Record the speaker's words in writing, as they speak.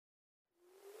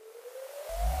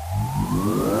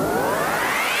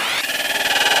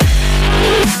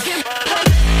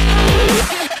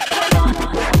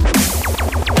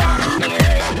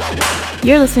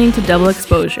You're listening to Double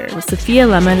Exposure with Sophia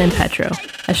Lemon and Petro,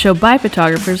 a show by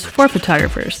photographers for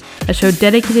photographers, a show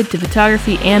dedicated to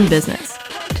photography and business.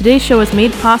 Today's show is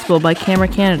made possible by Camera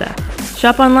Canada.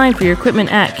 Shop online for your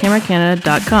equipment at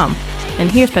cameracanada.com.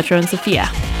 And here's Petro and Sophia.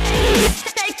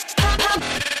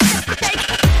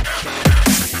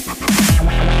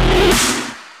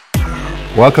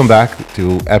 Welcome back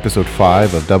to episode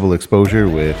 5 of Double Exposure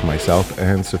with myself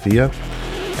and Sophia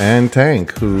and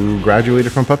Tank, who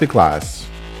graduated from puppy class.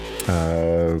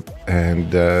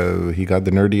 And he got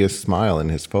the nerdiest smile in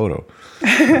his photo.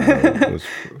 It was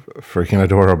freaking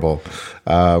adorable.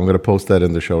 I'm going to post that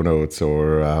in the show notes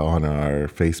or on our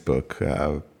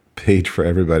Facebook page for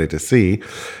everybody to see.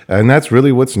 And that's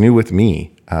really what's new with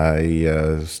me.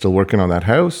 I still working on that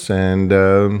house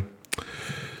and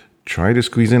trying to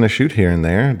squeeze in a shoot here and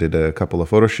there. Did a couple of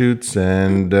photo shoots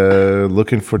and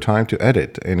looking for time to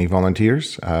edit. Any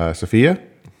volunteers? Sophia?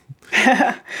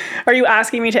 Are you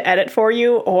asking me to edit for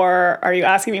you, or are you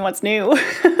asking me what's new?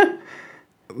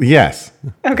 Yes.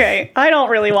 Okay, I don't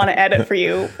really want to edit for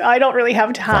you. I don't really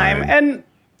have time. Fine. And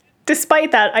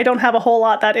despite that, I don't have a whole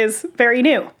lot that is very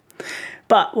new.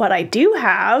 But what I do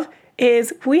have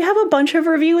is we have a bunch of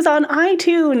reviews on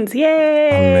iTunes. Yay!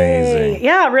 Amazing.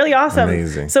 Yeah, really awesome.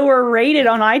 Amazing. So we're rated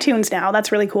on iTunes now.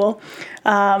 That's really cool.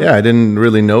 Yeah, I didn't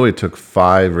really know it took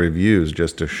 5 reviews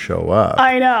just to show up.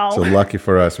 I know. So lucky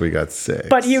for us, we got 6.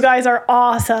 But you guys are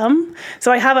awesome.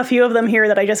 So I have a few of them here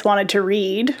that I just wanted to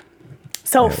read.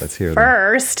 So let's hear them.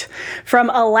 First, from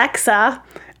Alexa,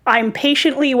 I'm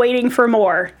patiently waiting for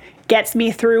more. Gets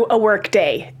me through a work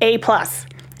day. A+.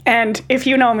 And if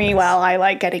you know me well, I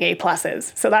like getting A+,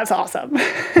 so that's awesome.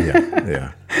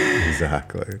 Yeah,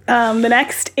 exactly. The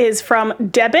next is from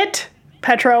Debit.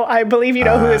 Petro, I believe you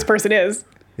know who this person is.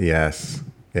 Yes,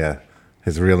 yeah.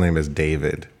 His real name is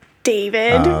David.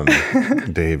 David.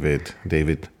 David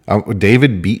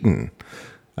Beaton,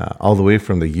 all the way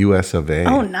from the US of A.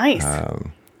 Oh, nice.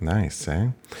 Nice,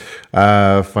 eh?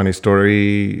 Funny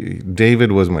story.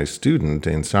 David was my student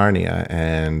in Sarnia,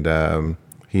 and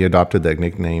he adopted that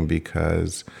nickname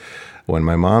because when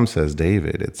my mom says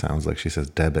David, it sounds like she says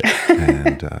debit.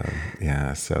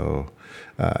 And so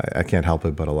I can't help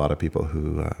it, but a lot of people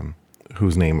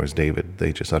whose name was David,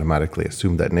 they just automatically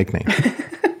assume that nickname.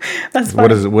 That's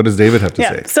funny. What does David have to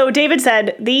say? So David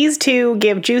said, these two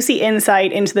give juicy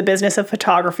insight into the business of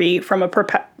photography from a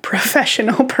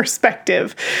professional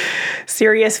perspective.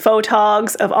 Serious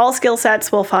photogs of all skill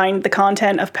sets will find the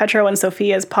content of Petro and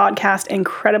Sophia's podcast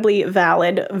incredibly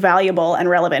valid, valuable, and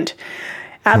relevant.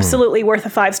 Absolutely worth a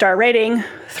 5-star rating.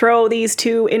 Throw these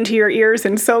two into your ears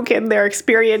and soak in their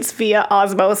experience via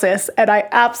osmosis. And I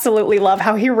absolutely love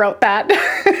how he wrote that.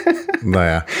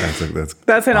 Yeah,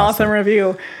 that's an awesome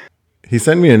review. He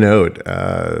sent me a note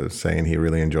saying he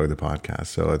really enjoyed the podcast,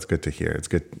 so it's good to hear. It's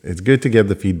good to get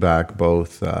the feedback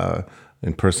both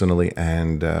in personally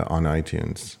and on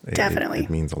iTunes. Definitely, it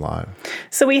means a lot.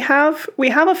 So we have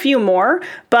a few more,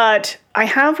 but I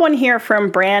have one here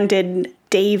from Brandon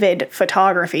David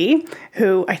Photography,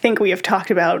 who I think we have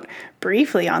talked about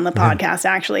briefly on the podcast,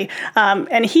 actually.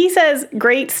 And he says,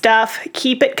 great stuff.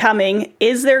 Keep it coming.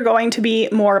 Is there going to be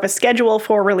more of a schedule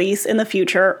for release in the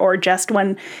future, or just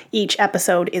when each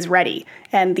episode is ready?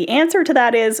 And the answer to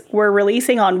that is we're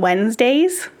releasing on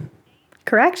Wednesdays,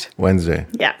 correct? Wednesday.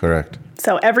 Yeah. Correct.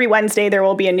 So every Wednesday there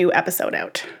will be a new episode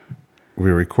out.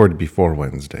 We record before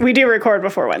Wednesday. We do record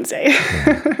before Wednesday.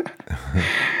 Yeah.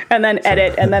 And then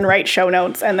edit, and then write show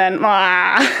notes, and then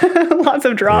lots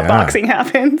of Dropboxing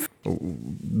happens.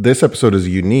 This episode is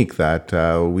unique that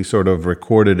we sort of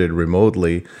recorded it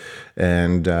remotely,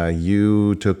 and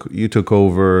you took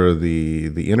over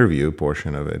the interview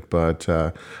portion of it. But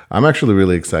I'm actually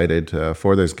really excited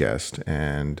for this guest,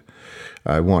 and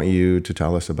I want you to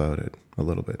tell us about it a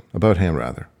little bit, about him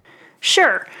rather.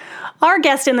 Sure. Our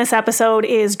guest in this episode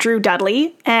is Drew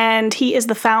Dudley, and he is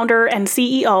the founder and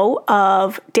CEO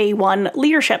of Day One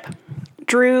Leadership.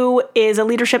 Drew is a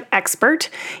leadership expert.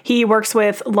 He works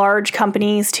with large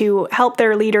companies to help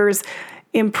their leaders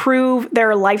improve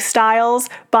their lifestyles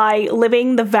by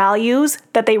living the values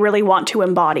that they really want to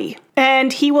embody.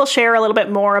 And he will share a little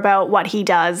bit more about what he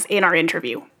does in our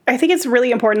interview. I think it's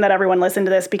really important that everyone listen to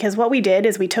this, because what we did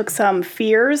is we took some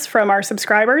fears from our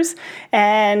subscribers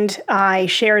and I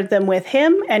shared them with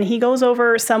him, and he goes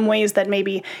over some ways that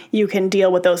maybe you can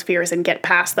deal with those fears and get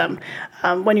past them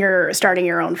when you're starting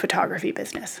your own photography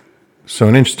business. So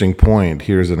an interesting point.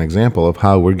 Here's an example of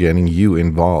how we're getting you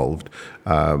involved.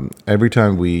 Every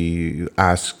time we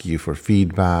ask you for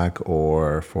feedback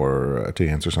or to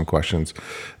answer some questions,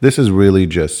 this is really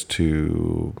just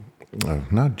to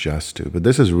not just to, but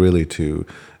this is really to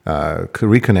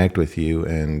reconnect with you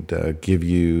and give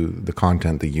you the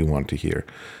content that you want to hear.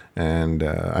 And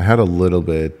I had a little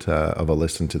bit of a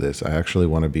listen to this. I actually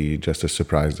want to be just as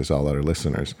surprised as all our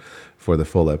listeners for the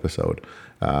full episode.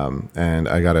 And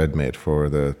I got to admit, for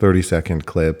the 30-second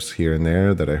clips here and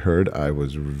there that I heard, I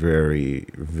was very,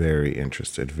 very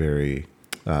interested, very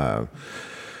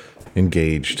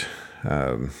engaged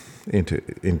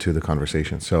into the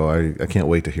conversation. So I can't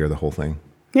wait to hear the whole thing.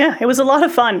 Yeah, it was a lot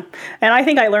of fun. And I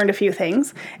think I learned a few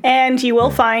things. And you will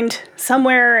find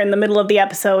somewhere in the middle of the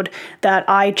episode that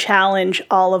I challenge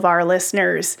all of our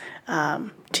listeners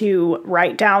to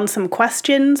write down some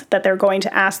questions that they're going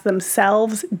to ask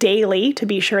themselves daily to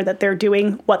be sure that they're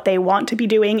doing what they want to be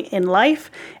doing in life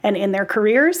and in their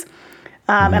careers.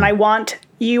 And I want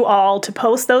you all to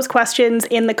post those questions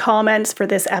in the comments for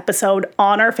this episode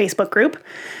on our Facebook group.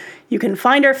 You can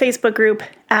find our Facebook group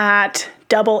at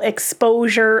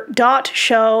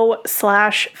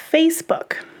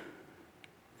doubleexposure.show/Facebook.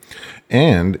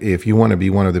 And if you want to be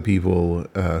one of the people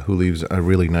who leaves a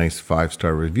really nice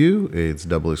 5-star review, it's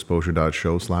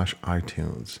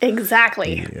doubleexposure.show/iTunes.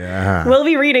 Exactly. Yeah. We'll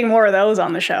be reading more of those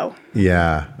on the show.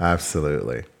 Yeah,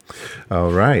 absolutely.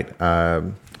 All right.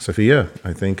 Sophia,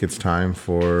 I think it's time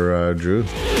for Drew.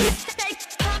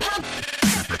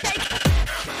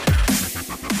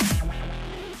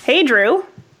 Hey, Drew.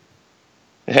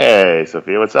 Hey,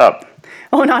 Sophia, what's up?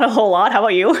 Oh, not a whole lot. How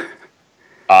about you?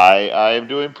 I am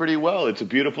doing pretty well. It's a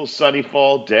beautiful sunny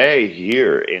fall day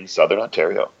here in Southern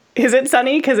Ontario. Is it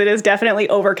sunny? Because it is definitely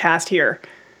overcast here.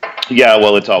 Yeah,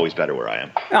 well, it's always better where I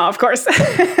am. Oh, of course.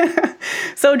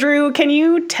 So, Drew, can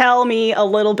you tell me a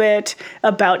little bit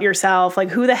about yourself? Like,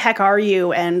 who the heck are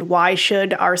you, and why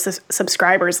should our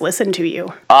subscribers listen to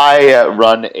you? I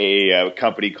run a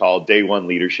company called Day One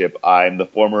Leadership. I'm the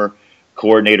former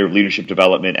coordinator of leadership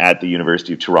development at the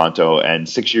University of Toronto, and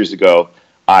 6 years ago,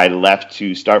 I left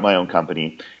to start my own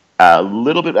company. A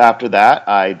little bit after that,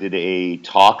 I did a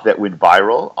talk that went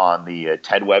viral on the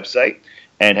TED website,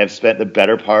 and have spent the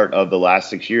better part of the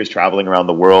last 6 years traveling around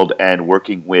the world and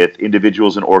working with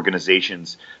individuals and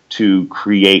organizations to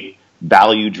create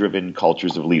value-driven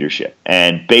cultures of leadership.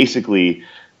 And basically,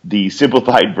 the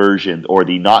simplified version, or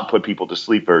the not put people to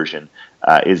sleep version,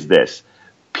 is this.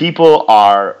 People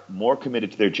are more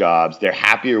committed to their jobs, they're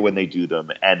happier when they do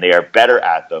them, and they are better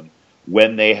at them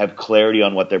when they have clarity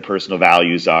on what their personal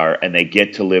values are and they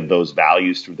get to live those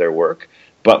values through their work.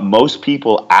 But most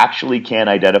people actually can't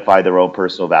identify their own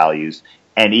personal values.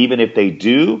 And even if they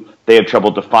do, they have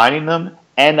trouble defining them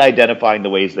and identifying the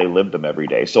ways they live them every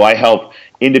day. So I help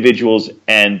individuals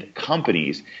and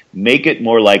companies make it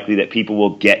more likely that people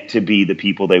will get to be the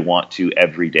people they want to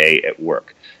every day at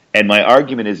work. And my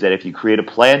argument is that if you create a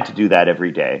plan to do that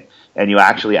every day and you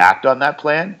actually act on that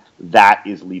plan, that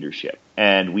is leadership.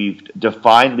 And we've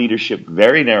defined leadership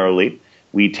very narrowly.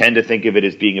 We tend to think of it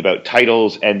as being about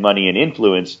titles and money and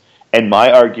influence. And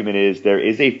my argument is there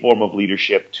is a form of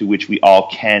leadership to which we all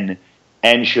can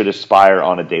and should aspire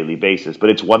on a daily basis. But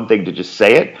it's one thing to just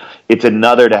say it. It's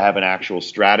another to have an actual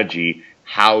strategy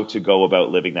how to go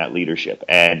about living that leadership.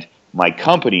 And my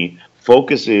company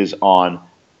focuses on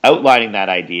outlining that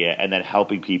idea and then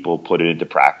helping people put it into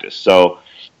practice. So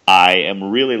I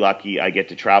am really lucky. I get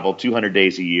to travel 200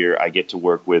 days a year. I get to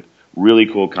work with really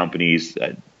cool companies,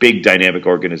 big dynamic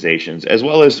organizations, as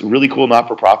well as really cool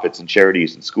not-for-profits and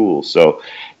charities and schools. So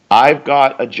I've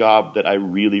got a job that I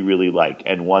really, really like,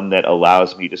 and one that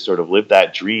allows me to sort of live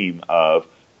that dream of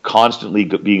constantly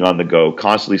being on the go,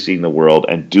 constantly seeing the world,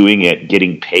 and doing it,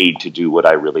 getting paid to do what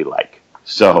I really like.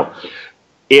 So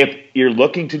if you're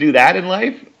looking to do that in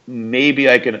life, maybe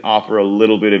I can offer a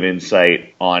little bit of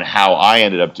insight on how I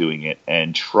ended up doing it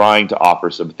and trying to offer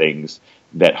some things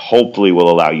that hopefully will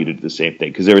allow you to do the same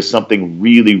thing. Because there is something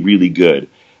really, really good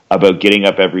about getting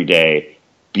up every day,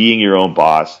 being your own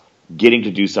boss, getting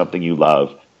to do something you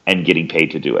love, and getting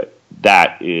paid to do it.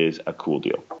 That is a cool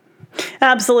deal.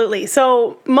 Absolutely.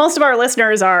 So most of our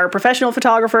listeners are professional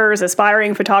photographers,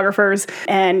 aspiring photographers,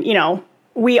 and, you know,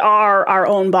 we are our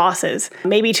own bosses,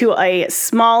 maybe to a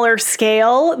smaller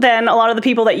scale than a lot of the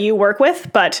people that you work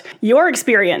with. But your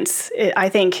experience, I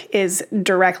think, is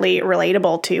directly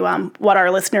relatable to what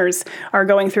our listeners are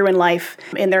going through in life,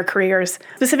 in their careers.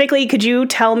 Specifically, could you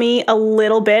tell me a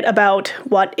little bit about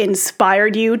what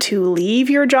inspired you to leave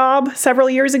your job several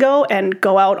years ago and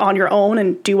go out on your own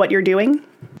and do what you're doing?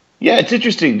 Yeah, it's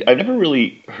interesting. I've never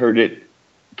really heard it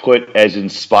put as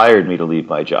inspired me to leave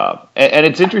my job. And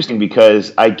it's interesting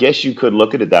because I guess you could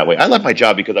look at it that way. I left my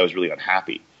job because I was really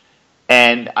unhappy.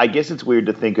 And I guess it's weird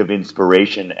to think of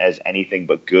inspiration as anything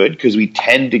but good, because we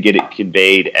tend to get it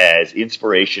conveyed as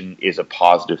inspiration is a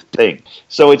positive thing.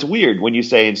 So it's weird when you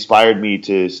say inspired me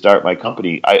to start my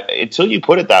company. Until you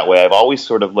put it that way, I've always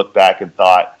sort of looked back and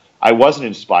thought I wasn't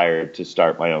inspired to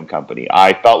start my own company.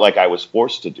 I felt like I was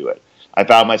forced to do it. I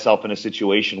found myself in a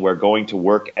situation where going to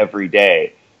work every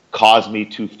day caused me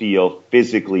to feel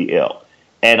physically ill.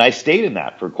 And I stayed in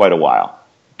that for quite a while.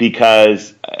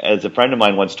 Because, as a friend of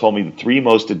mine once told me, the three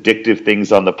most addictive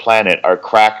things on the planet are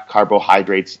crack,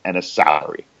 carbohydrates, and a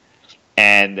salary.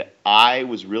 And I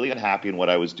was really unhappy in what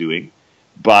I was doing,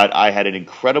 but I had an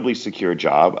incredibly secure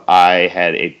job. I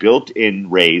had a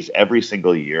built-in raise every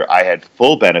single year. I had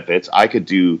full benefits. I could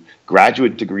do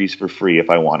graduate degrees for free if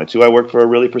I wanted to. I worked for a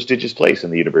really prestigious place in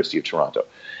the University of Toronto.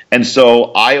 And so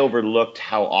I overlooked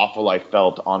how awful I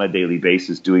felt on a daily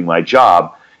basis doing my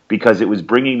job, because it was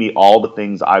bringing me all the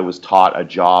things I was taught a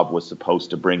job was supposed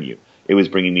to bring you. It was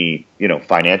bringing me,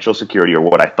 financial security, or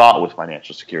what I thought was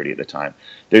financial security at the time.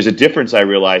 There's a difference I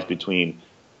realized between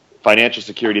financial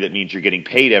security that means you're getting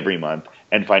paid every month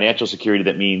and financial security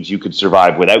that means you could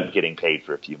survive without getting paid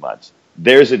for a few months.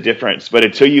 There's a difference. But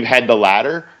until you've had the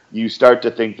latter, you start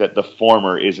to think that the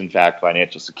former is in fact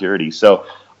financial security. So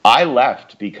I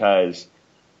left because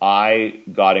I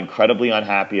got incredibly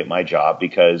unhappy at my job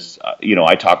because,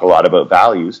 I talk a lot about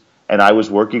values, and I was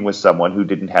working with someone who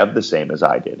didn't have the same as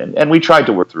I did. And we tried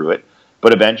to work through it,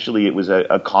 but eventually it was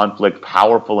a conflict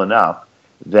powerful enough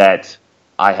that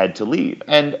I had to leave.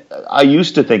 And I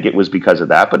used to think it was because of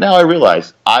that, but now I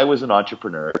realize I was an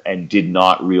entrepreneur and did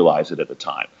not realize it at the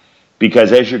time.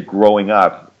 Because as you're growing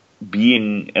up,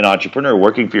 being an entrepreneur,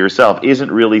 working for yourself,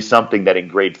 isn't really something that in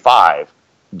grade 5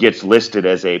 gets listed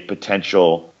as a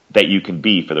potential that you can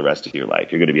be for the rest of your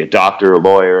life. You're going to be a doctor, a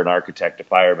lawyer, an architect, a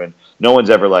fireman. No one's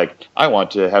ever like, I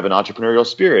want to have an entrepreneurial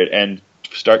spirit and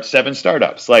start 7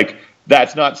 startups. Like,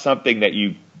 that's not something that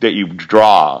you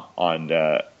draw on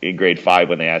in grade 5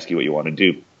 when they ask you what you want to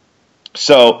do.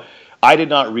 So I did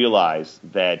not realize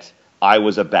that I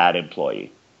was a bad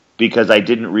employee, because I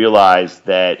didn't realize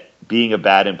that being a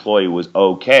bad employee was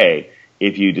okay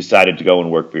if you decided to go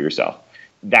and work for yourself.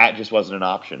 That just wasn't an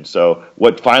option. So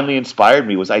what finally inspired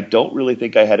me was I don't really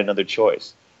think I had another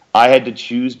choice. I had to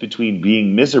choose between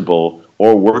being miserable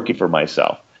or working for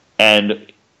myself.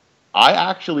 And I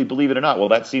actually, believe it or not, well,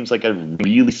 that seems like a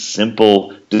really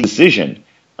simple decision.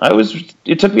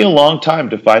 It took me a long time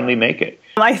to finally make it.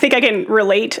 I think I can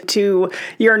relate to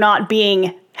your not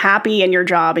being happy in your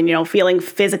job and, feeling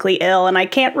physically ill. And I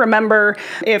can't remember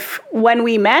when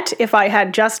we met, if I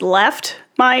had just left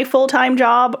my full-time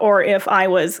job or if I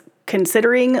was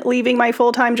considering leaving my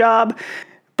full-time job.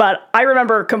 But I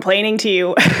remember complaining to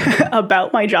you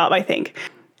about my job, I think.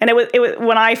 And it was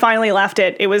when I finally left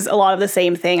it, it was a lot of the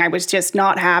same thing. I was just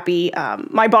not happy.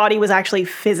 My body was actually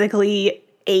physically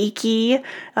achy,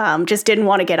 just didn't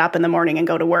want to get up in the morning and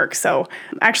go to work. So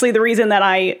actually the reason that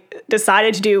I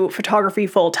decided to do photography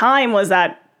full time was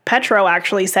that Petro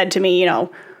actually said to me,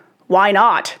 why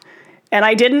not? And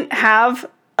I didn't have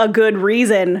a good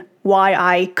reason why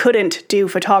I couldn't do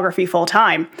photography full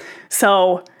time.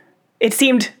 So it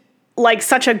seemed like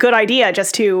such a good idea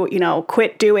just to,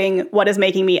 quit doing what is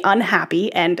making me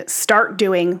unhappy and start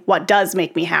doing what does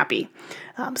make me happy.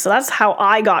 So that's how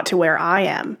I got to where I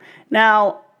am.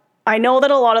 Now, I know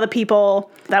that a lot of the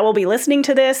people that will be listening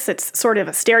to this, it's sort of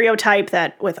a stereotype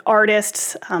that with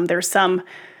artists, there's some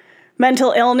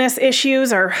mental illness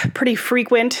issues are pretty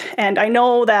frequent. And I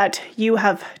know that you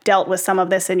have dealt with some of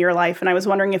this in your life. And I was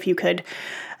wondering if you could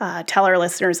tell our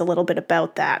listeners a little bit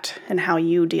about that and how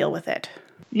you deal with it.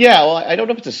 Yeah, well, I don't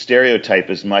know if it's a stereotype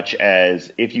as much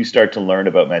as if you start to learn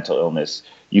about mental illness,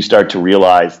 you start to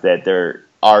realize that there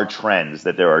are trends,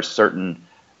 that there are certain,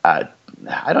 I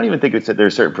don't even think it's that there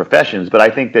are certain professions, but I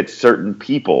think that certain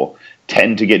people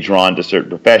tend to get drawn to certain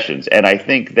professions. And I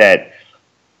think that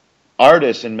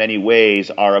artists in many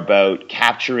ways are about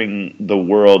capturing the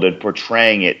world and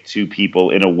portraying it to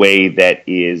people in a way that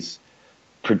is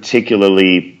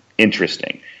particularly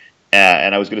interesting.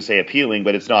 And I was going to say appealing,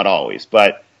 but it's not always.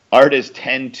 But artists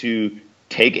tend to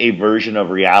take a version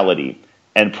of reality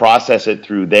and process it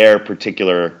through their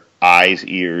particular eyes,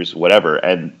 ears, whatever,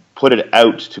 and put it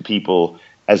out to people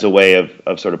as a way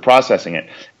of sort of processing it.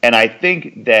 And I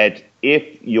think that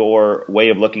if your way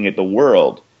of looking at the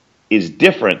world is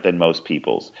different than most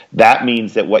people's, that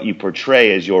means that what you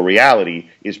portray as your reality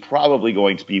is probably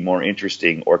going to be more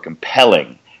interesting or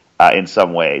compelling in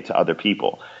some way to other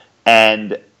people.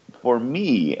 And for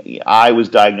me, I was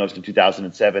diagnosed in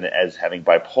 2007 as having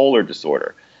bipolar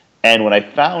disorder. And when I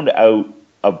found out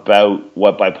about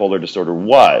what bipolar disorder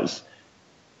was,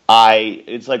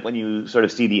 it's like when you sort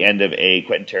of see the end of a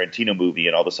Quentin Tarantino movie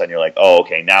and all of a sudden you're like, oh,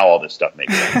 okay, now all this stuff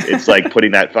makes sense. It's like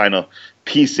putting that final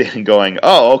piece in and going,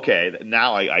 oh, okay,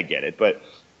 now I get it. But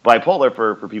bipolar,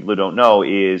 for people who don't know,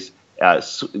 is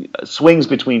swings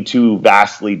between two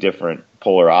vastly different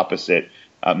polar opposite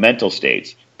mental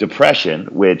states. Depression,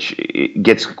 which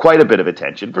gets quite a bit of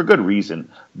attention for good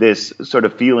reason, this sort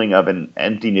of feeling of an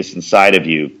emptiness inside of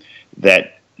you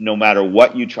that no matter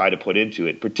what you try to put into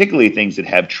it, particularly things that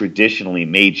have traditionally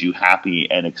made you happy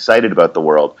and excited about the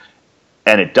world,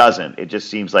 and it doesn't. It just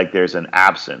seems like there's an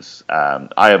absence.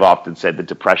 I have often said that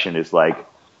depression is like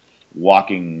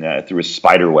walking through a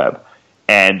spider web.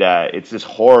 And it's this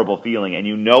horrible feeling, and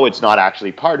you know it's not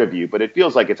actually part of you, but it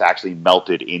feels like it's actually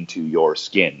melted into your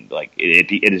skin. Like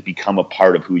it has become a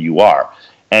part of who you are.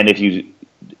 And if you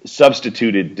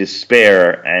substituted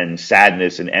despair and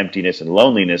sadness and emptiness and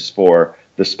loneliness for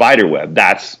the spider web,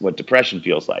 that's what depression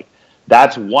feels like.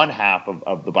 That's one half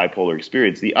of the bipolar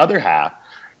experience. The other half,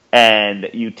 and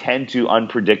you tend to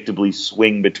unpredictably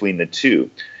swing between the two,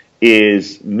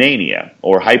 is mania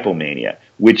or hypomania,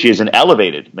 which is an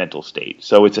elevated mental state.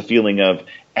 So it's a feeling of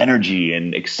energy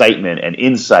and excitement and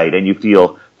insight, and you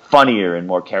feel funnier and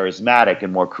more charismatic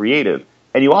and more creative.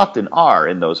 And you often are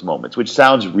in those moments, which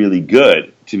sounds really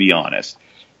good, to be honest.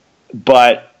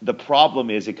 But the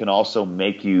problem is it can also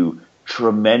make you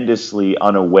tremendously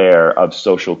unaware of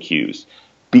social cues.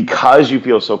 Because you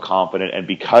feel so confident and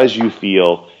because you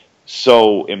feel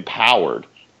so empowered,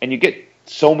 and you get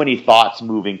so many thoughts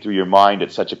moving through your mind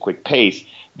at such a quick pace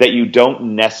that you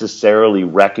don't necessarily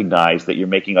recognize that you're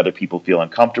making other people feel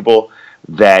uncomfortable,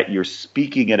 that you're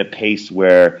speaking at a pace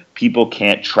where people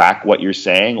can't track what you're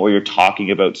saying, or you're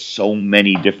talking about so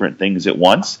many different things at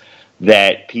once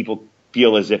that people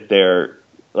feel as if they're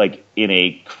like in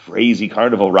a crazy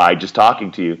carnival ride just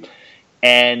talking to you.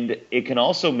 And it can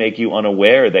also make you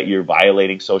unaware that you're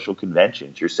violating social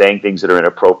conventions. You're saying things that are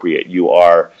inappropriate. You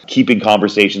are keeping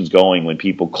conversations going when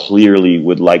people clearly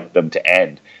would like them to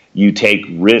end. You take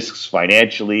risks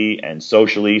financially and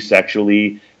socially,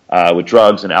 sexually, with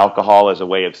drugs and alcohol as a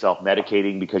way of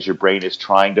self-medicating because your brain is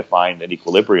trying to find an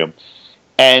equilibrium.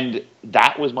 And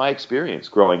that was my experience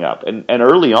growing up. And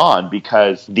early on,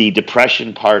 because the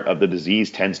depression part of the disease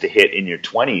tends to hit in your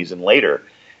 20s and later,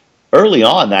 early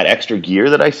on, that extra gear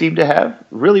that I seemed to have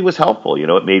really was helpful. You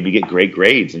know, it made me get great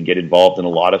grades and get involved in a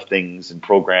lot of things and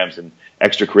programs and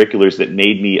extracurriculars that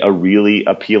made me a really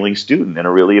appealing student and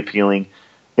a really appealing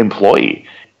employee.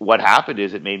 What happened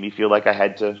is it made me feel like I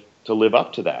had to live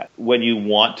up to that. When you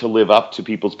want to live up to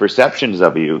people's perceptions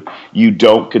of you, you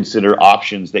don't consider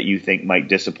options that you think might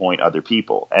disappoint other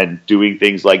people. And doing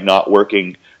things like not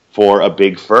working for a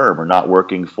big firm or not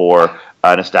working for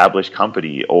an established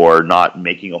company or not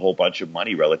making a whole bunch of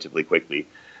money relatively quickly,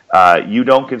 you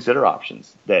don't consider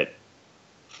options that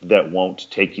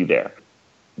won't take you there.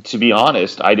 To be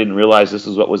honest, I didn't realize this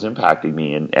is what was impacting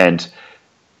me. And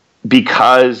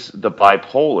because the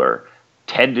bipolar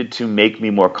tended to make me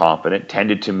more confident,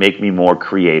 tended to make me more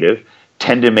creative,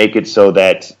 tend to make it so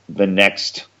that the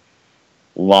next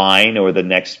line or the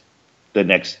next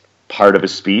part of a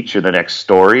speech or the next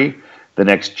story, the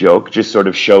next joke just sort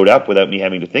of showed up without me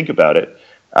having to think about it.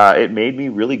 It made me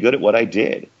really good at what I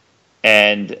did.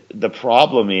 And the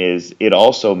problem is it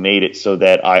also made it so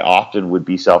that I often would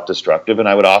be self-destructive, and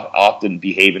I would often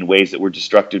behave in ways that were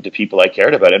destructive to people I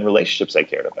cared about and relationships I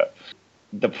cared about.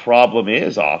 The problem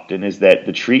is that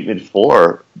the treatment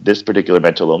for this particular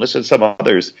mental illness and some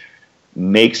others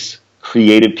makes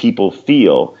creative people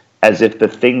feel as if the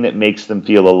thing that makes them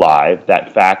feel alive,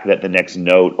 that fact that the next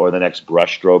note or the next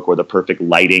brushstroke or the perfect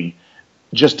lighting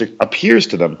just appears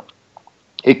to them,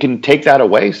 it can take that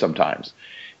away sometimes.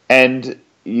 And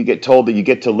you get told that you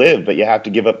get to live, but you have to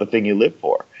give up the thing you live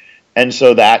for. And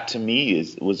so that, to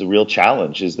me, was a real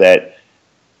challenge, is that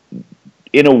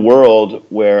in a world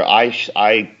where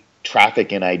I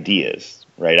traffic in ideas,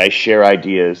 right? I share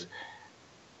ideas.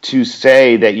 To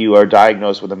say that you are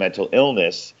diagnosed with a mental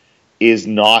illness is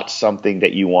not something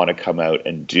that you want to come out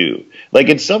and do. Like,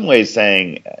 in some ways,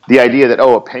 saying the idea that,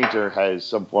 a painter has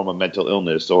some form of mental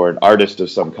illness or an artist of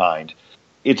some kind,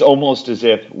 it's almost as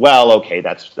if, well, okay,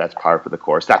 that's par for the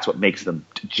course. That's what makes them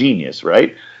genius,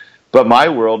 right? But my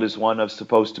world is one of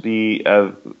supposed to be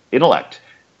intellect.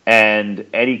 And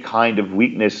any kind of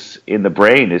weakness in the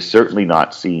brain is certainly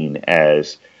not seen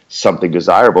as something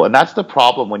desirable. And that's the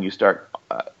problem when you start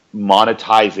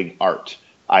monetizing art,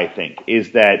 I think,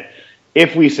 is that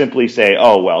if we simply say,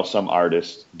 some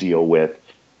artists deal with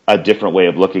a different way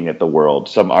of looking at the world,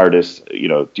 some artists,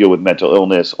 deal with mental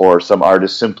illness, or some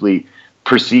artists simply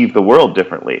perceive the world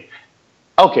differently,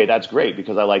 okay, that's great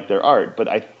because I like their art. But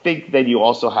I think then you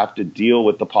also have to deal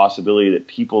with the possibility that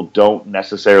people don't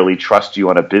necessarily trust you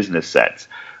on a business sense.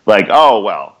 Like, oh,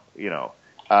 well,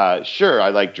 sure, I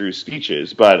like Drew's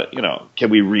speeches, but, can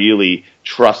we really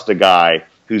trust a guy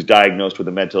who's diagnosed with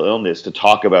a mental illness to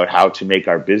talk about how to make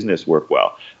our business work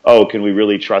well? Oh, can we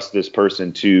really trust this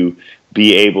person to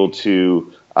be able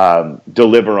to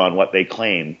deliver on what they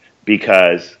claim?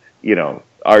 Because,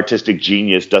 artistic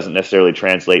genius doesn't necessarily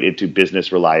translate into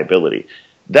business reliability.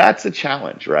 That's a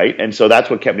challenge, right? And so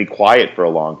that's what kept me quiet for a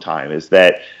long time, is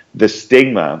that the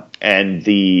stigma and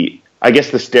the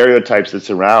stereotypes that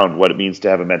surround what it means to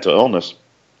have a mental illness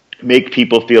make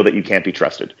people feel that you can't be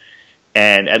trusted.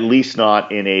 And at least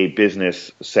not in a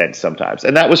business sense sometimes.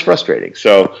 And that was frustrating.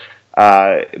 So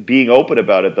being open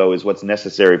about it, though, is what's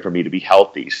necessary for me to be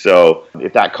healthy. So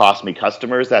if that costs me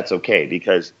customers, that's okay,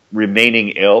 because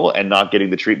remaining ill and not getting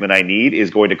the treatment I need is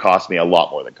going to cost me a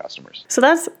lot more than customers. So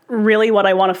that's really what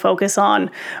I want to focus on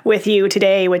with you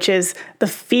today, which is the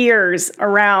fears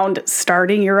around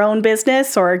starting your own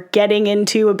business or getting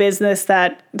into a business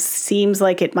that seems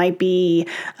like it might be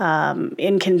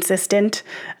inconsistent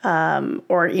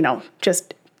or,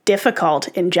 just difficult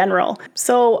in general.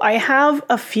 So I have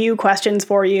a few questions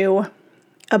for you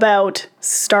about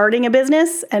starting a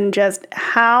business and just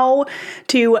how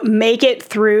to make it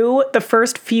through the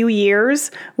first few years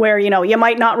where, you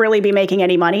might not really be making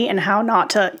any money, and how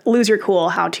not to lose your cool,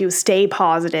 how to stay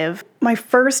positive. My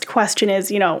first question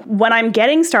is, when I'm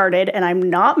getting started and I'm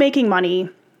not making money,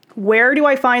 where do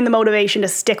I find the motivation to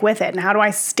stick with it? And how do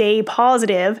I stay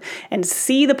positive and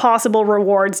see the possible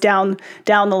rewards down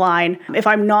the line if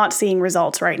I'm not seeing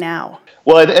results right now?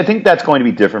 Well, I think that's going to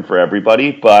be different for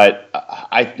everybody. But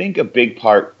I think a big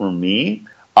part for me,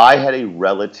 I had a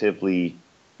relatively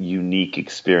unique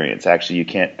experience. Actually, you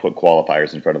can't put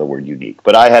qualifiers in front of the word unique.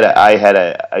 But I had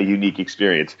a unique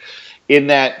experience in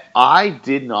that I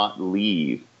did not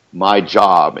leave my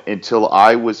job until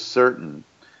I was certain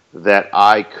that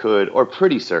I could, or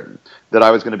pretty certain, that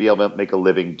I was going to be able to make a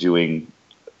living doing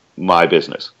my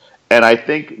business. And I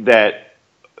think that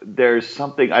there's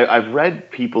something, I've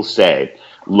read people say,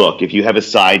 look, if you have a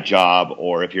side job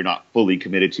or if you're not fully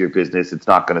committed to your business, it's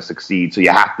not going to succeed. So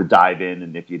you have to dive in.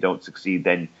 And if you don't succeed,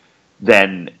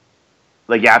 then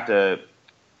like you have to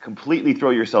completely throw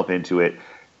yourself into it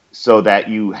so that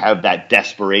you have that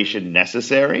desperation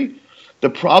necessary. The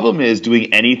problem is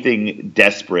doing anything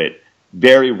desperate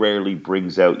very rarely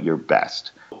brings out your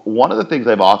best. One of the things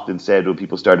I've often said when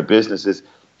people start a business is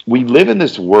we live in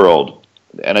this world,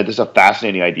 and this is a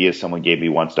fascinating idea someone gave me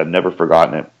once, I've never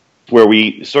forgotten it, where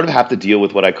we sort of have to deal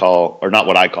with what they call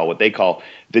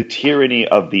the tyranny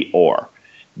of the or.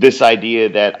 This idea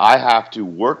that I have to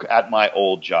work at my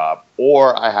old job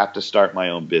or I have to start my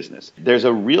own business. There's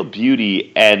a real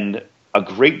beauty and a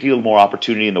great deal more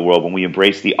opportunity in the world when we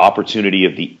embrace the opportunity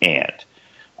of the and.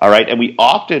 All right, and we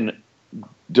often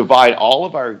divide all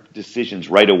of our decisions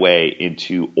right away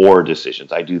into or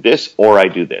decisions. I do this or I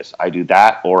do this. I do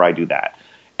that or I do that.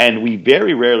 And we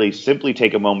very rarely simply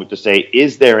take a moment to say,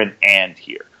 is there an and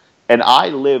here? And I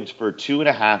lived for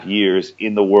 2.5 years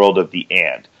in the world of the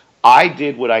and. I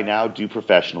did what I now do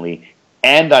professionally,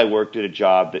 and I worked at a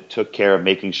job that took care of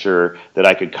making sure that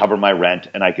I could cover my rent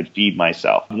and I could feed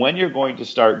myself. When you're going to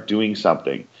start doing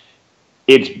something,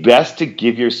 it's best to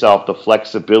give yourself the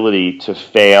flexibility to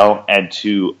fail and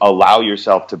to allow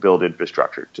yourself to build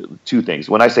infrastructure. Two things.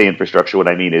 When I say infrastructure, what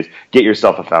I mean is get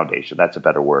yourself a foundation. That's a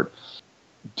better word.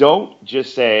 Don't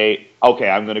just say, okay,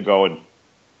 I'm going to go and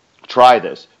try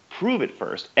this. Prove it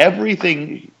first.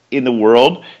 Everything in the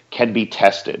world can be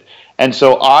tested. And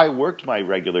so I worked my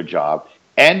regular job,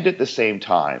 and at the same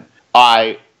time,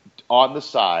 I, on the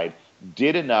side,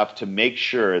 did enough to make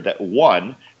sure that,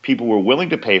 one, people were willing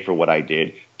to pay for what I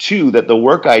did, two, that the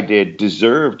work I did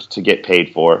deserved to get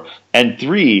paid for, and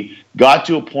three, got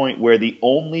to a point where the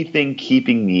only thing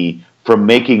keeping me from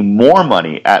making more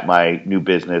money at my new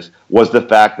business was the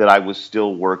fact that I was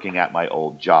still working at my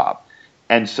old job.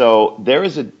 And so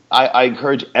I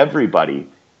encourage everybody,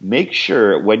 make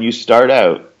sure when you start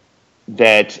out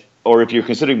that, or if you're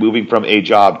considering moving from a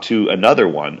job to another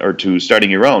one or to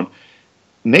starting your own,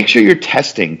 make sure you're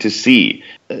testing to see.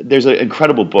 There's an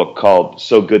incredible book called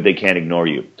So Good They Can't Ignore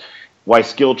You, Why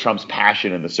Skill Trumps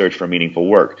Passion in the Search for Meaningful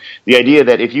Work. The idea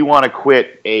that if you want to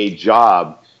quit a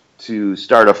job to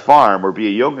start a farm or be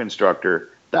a yoga instructor,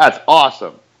 that's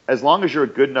awesome, as long as you're a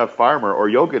good enough farmer or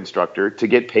yoga instructor to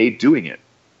get paid doing it.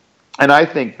 And I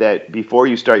think that before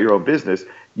you start your own business,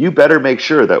 you better make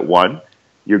sure that, one,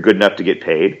 you're good enough to get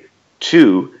paid,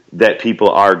 two, that people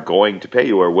are going to pay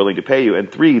you or willing to pay you,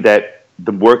 and three, that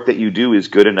the work that you do is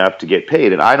good enough to get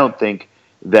paid. And I don't think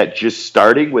that just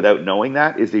starting without knowing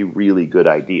that is a really good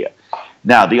idea.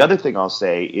 Now, the other thing I'll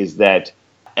say is that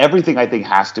everything I think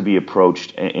has to be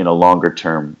approached in a longer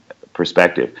term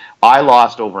perspective. I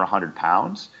lost over 100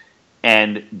 pounds,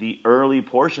 and the early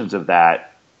portions of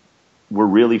that were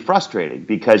really frustrating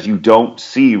because you don't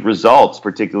see results,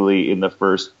 particularly in the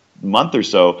first month or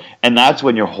so, and that's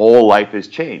when your whole life has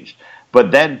changed.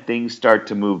 But then things start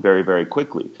to move very, very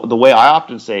quickly. The way I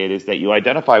often say it is that you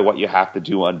identify what you have to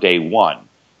do on day one,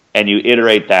 and you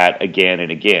iterate that again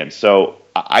and again. So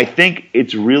I think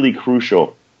it's really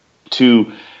crucial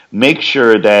to make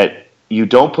sure that you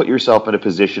don't put yourself in a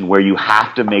position where you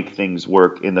have to make things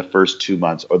work in the first 2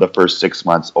 months or the first 6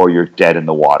 months, or you're dead in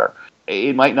the water.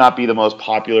 It might not be the most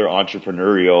popular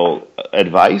entrepreneurial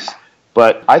advice,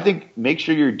 but I think make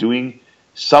sure you're doing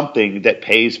something that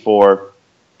pays for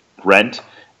rent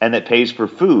and that pays for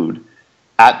food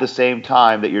at the same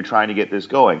time that you're trying to get this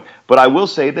going. But I will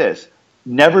say this,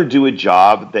 never do a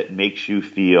job that makes you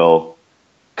feel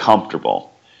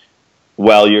comfortable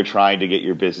while you're trying to get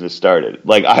your business started.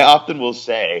 Like I often will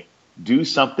say, do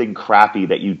something crappy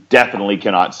that you definitely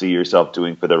cannot see yourself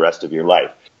doing for the rest of your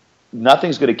life.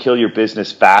 Nothing's going to kill your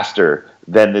business faster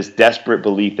than this desperate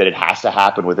belief that it has to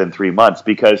happen within 3 months,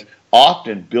 because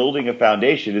often building a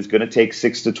foundation is going to take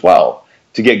 6 to 12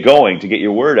 to get going, to get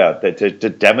your word out, to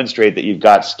demonstrate that you've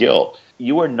got skill.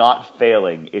 You are not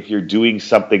failing if you're doing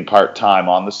something part-time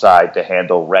on the side to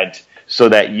handle rent so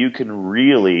that you can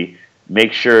really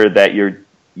make sure that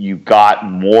you got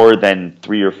more than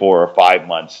 3 or 4 or 5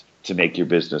 months to make your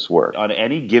business work. On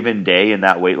any given day in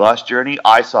that weight loss journey,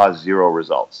 I saw 0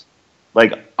 results.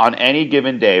 Like on any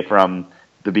given day from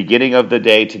the beginning of the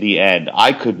day to the end,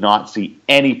 I could not see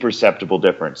any perceptible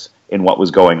difference in what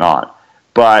was going on.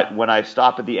 But when I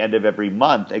stop at the end of every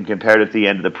month and compared it to the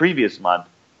end of the previous month,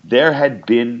 there had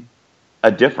been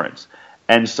a difference.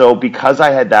 And so because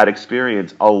I had that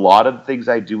experience, a lot of the things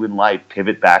I do in life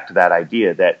pivot back to that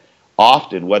idea that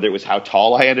often, whether it was how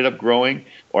tall I ended up growing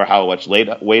or how much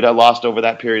weight I lost over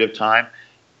that period of time,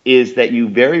 is that you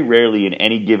very rarely in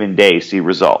any given day see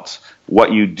results.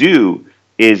 What you do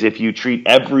is if you treat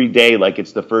every day like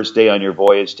it's the first day on your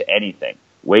voyage to anything,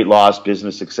 weight loss,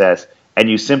 business success, and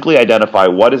you simply identify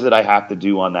what is it I have to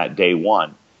do on that day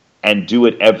one and do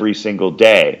it every single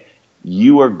day,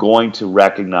 you are going to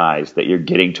recognize that you're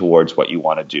getting towards what you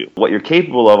want to do. What you're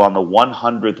capable of on the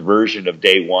 100th version of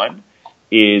day one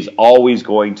is always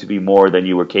going to be more than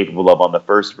you were capable of on the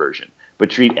first version. But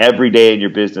treat every day in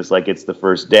your business like it's the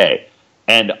first day.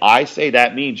 And I say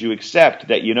that means you accept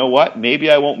that, you know what, maybe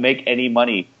I won't make any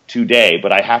money today,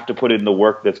 but I have to put in the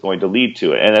work that's going to lead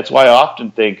to it. And that's why I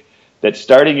often think that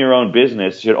starting your own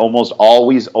business should almost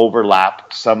always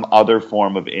overlap some other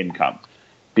form of income,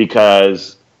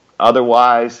 because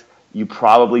otherwise you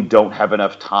probably don't have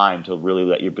enough time to really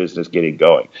let your business get it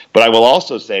going. But I will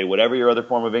also say, whatever your other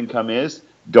form of income is,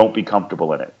 don't be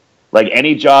comfortable in it. Like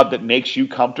any job that makes you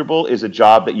comfortable is a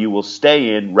job that you will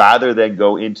stay in rather than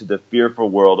go into the fearful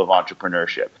world of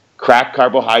entrepreneurship. Crack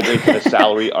carbohydrates and a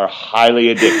salary are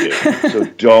highly addictive, so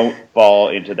don't fall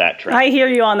into that trap. I hear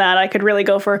you on that. I could really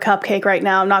go for a cupcake right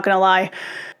now, I'm not going to lie.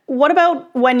 What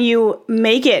about when you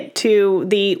make it to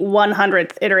the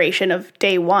 100th iteration of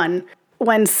day one?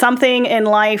 When something in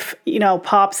life,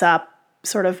 pops up,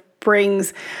 sort of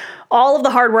brings all of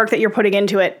the hard work that you're putting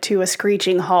into it to a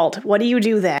screeching halt. What do you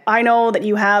do then? I know that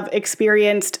you have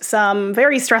experienced some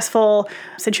very stressful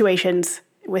situations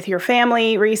with your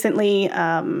family recently,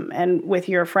 and with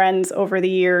your friends over the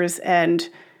years. And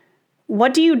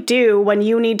what do you do when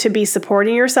you need to be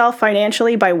supporting yourself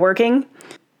financially by working,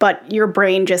 but your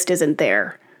brain just isn't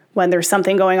there when there's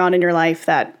something going on in your life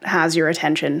that has your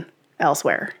attention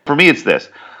elsewhere? For me, it's this.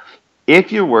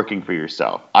 If you're working for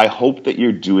yourself, I hope that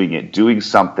you're doing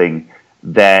something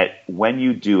that when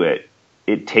you do it,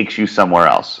 it takes you somewhere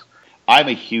else. I'm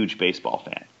a huge baseball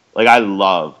fan. Like, I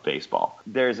love baseball.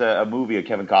 There's a movie, a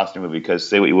Kevin Costner movie, because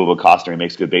say what you will about Costner, he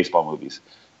makes good baseball movies.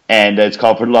 And it's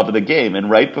called For the Love of the Game. And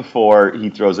right before he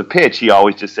throws a pitch, he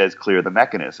always just says, clear the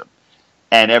mechanism.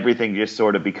 And everything just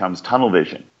sort of becomes tunnel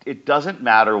vision. It doesn't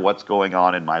matter what's going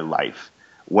on in my life.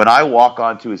 When I walk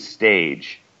onto a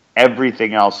stage,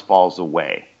 everything else falls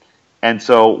away. And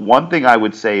so one thing I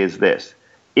would say is this.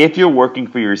 If you're working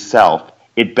for yourself,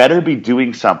 it better be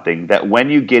doing something that when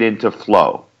you get into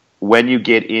flow, when you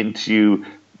get into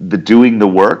doing the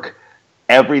work,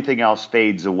 everything else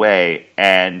fades away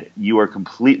and you are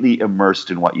completely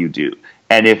immersed in what you do.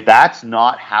 And if that's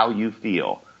not how you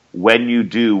feel when you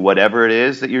do whatever it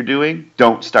is that you're doing,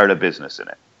 don't start a business in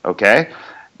it, okay?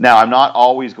 Now, I'm not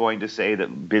always going to say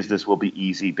that business will be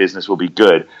easy, business will be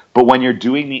good, but when you're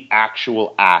doing the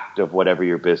actual act of whatever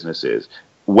your business is,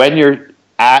 when you're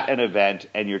at an event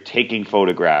and you're taking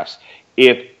photographs,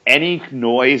 if any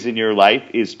noise in your life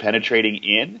is penetrating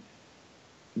in,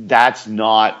 that's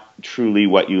not truly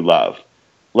what you love.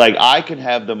 Like, I can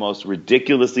have the most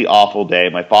ridiculously awful day.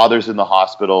 My father's in the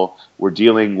hospital. We're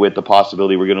dealing with the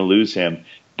possibility we're going to lose him.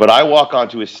 But I walk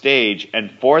onto a stage,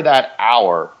 and for that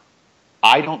hour,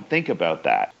 I don't think about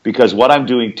that, because what I'm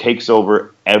doing takes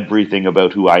over everything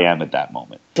about who I am at that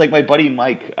moment. It's like my buddy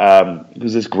Mike,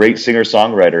 who's this great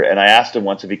singer-songwriter, and I asked him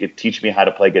once if he could teach me how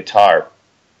to play guitar.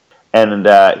 And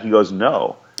he goes,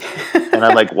 no. And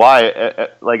I'm like, why?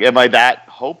 Like, am I that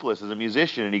hopeless as a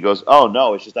musician? And he goes, oh,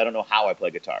 no, it's just I don't know how I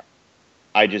play guitar.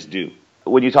 I just do.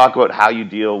 When you talk about how you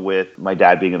deal with my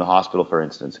dad being in the hospital, for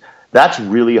instance, that's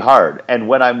really hard. And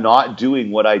when I'm not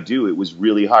doing what I do, it was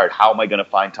really hard. How am I going to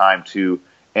find time to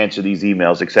answer these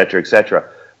emails, et cetera, et cetera?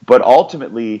 But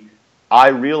ultimately, I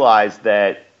realized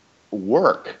that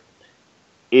work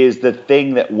is the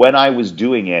thing that when I was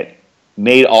doing it,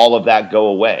 made all of that go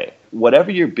away.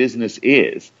 Whatever your business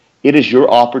is, it is your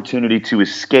opportunity to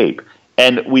escape.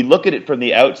 And we look at it from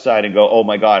the outside and go, oh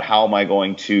my God, how am I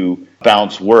going to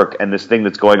balance work and this thing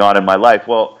that's going on in my life?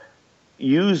 Well,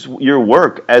 use your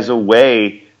work as a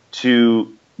way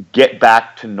to get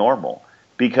back to normal.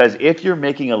 Because if you're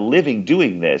making a living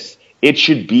doing this, it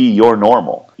should be your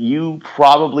normal. You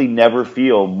probably never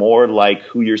feel more like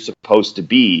who you're supposed to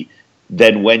be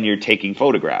than when you're taking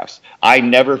photographs. I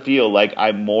never feel like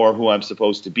I'm more who I'm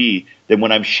supposed to be than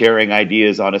when I'm sharing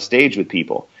ideas on a stage with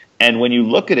people. And when you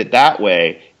look at it that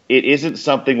way, it isn't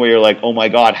something where you're like, oh my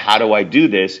God, how do I do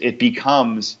this? It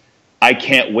becomes, I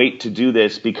can't wait to do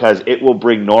this because it will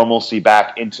bring normalcy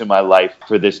back into my life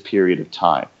for this period of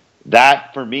time.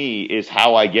 That, for me, is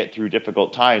how I get through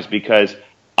difficult times, because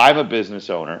I'm a business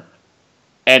owner.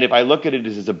 And if I look at it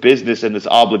as a business and this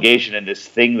obligation and this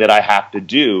thing that I have to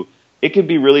do, it can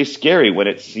be really scary when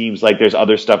it seems like there's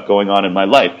other stuff going on in my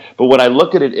life. But when I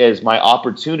look at it as my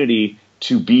opportunity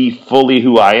to be fully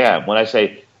who I am, when I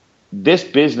say this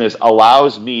business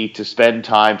allows me to spend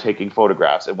time taking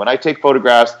photographs, and when I take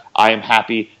photographs, I am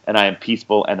happy and I am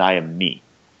peaceful and I am me.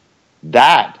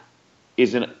 That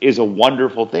is a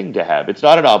wonderful thing to have. It's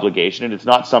not an obligation, and it's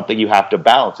not something you have to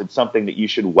balance. It's something that you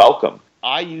should welcome.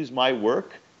 I use my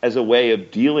work as a way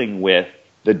of dealing with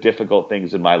the difficult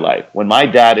things in my life. When my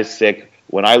dad is sick,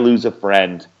 when I lose a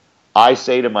friend, I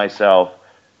say to myself,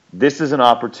 this is an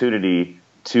opportunity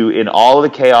to, in all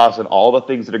of the chaos and all the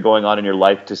things that are going on in your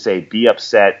life, to say, be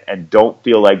upset and don't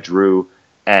feel like Drew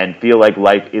and feel like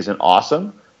life isn't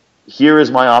awesome. Here is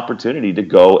my opportunity to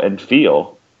go and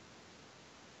feel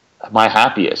my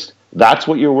happiest. That's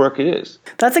what your work is.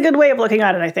 That's a good way of looking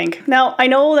at it, I think. Now, I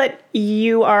know that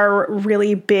you are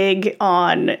really big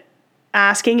on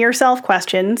asking yourself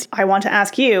questions. I want to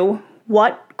ask you,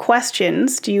 what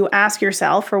questions do you ask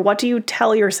yourself, or what do you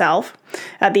tell yourself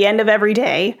at the end of every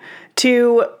day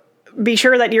to be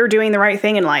sure that you're doing the right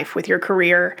thing in life with your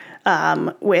career,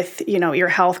 with, your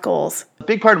health goals? A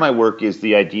big part of my work is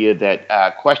the idea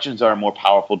that questions are a more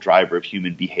powerful driver of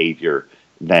human behavior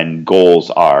than goals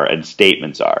are and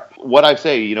statements are. What I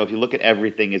say, if you look at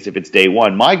everything as if it's day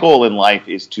one, my goal in life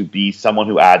is to be someone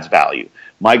who adds value.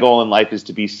 My goal in life is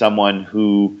to be someone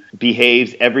who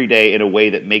behaves every day in a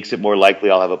way that makes it more likely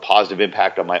I'll have a positive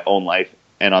impact on my own life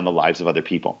and on the lives of other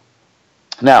people.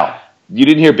 Now, you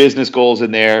didn't hear business goals in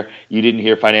there. You didn't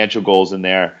hear financial goals in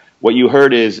there. What you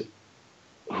heard is,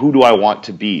 who do I want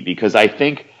to be? Because I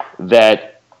think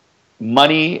that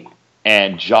money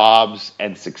and jobs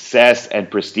and success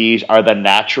and prestige are the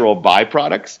natural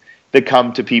byproducts that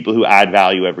come to people who add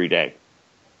value every day.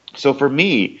 So for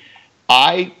me,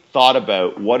 I thought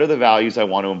about what are the values I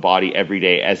want to embody every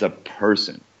day as a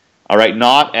person. All right,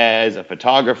 not as a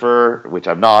photographer, which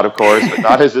I'm not, of course, but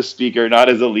not as a speaker, not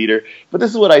as a leader. But this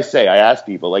is what I say. I ask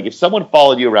people, like, if someone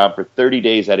followed you around for 30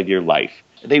 days out of your life,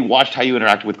 they watched how you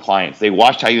interact with clients, they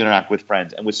watched how you interact with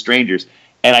friends and with strangers,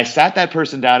 and I sat that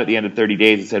person down at the end of 30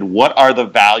 days and said, what are the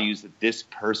values that this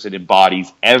person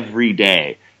embodies every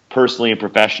day, personally and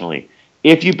professionally?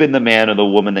 If you've been the man or the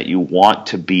woman that you want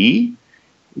to be,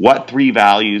 what 3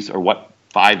 values or what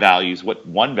 5 values, what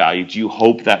 1 value do you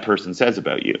hope that person says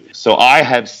about you? So I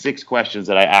have 6 questions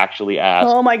that I actually ask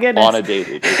on a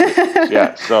daily basis.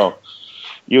 Yeah, so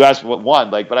you asked what 1,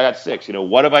 but I got 6.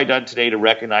 What have I done today to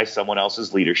recognize someone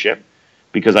else's leadership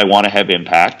because I want to have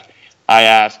impact? I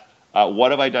ask,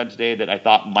 what have I done today that I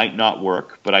thought might not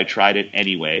work, but I tried it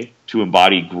anyway to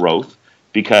embody growth,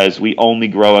 because we only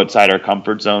grow outside our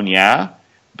comfort zone, yeah,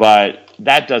 but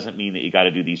that doesn't mean that you got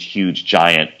to do these huge,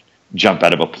 giant jump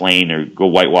out of a plane or go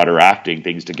whitewater rafting,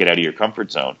 things to get out of your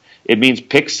comfort zone. It means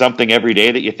pick something every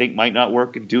day that you think might not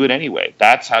work and do it anyway.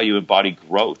 That's how you embody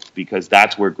growth, because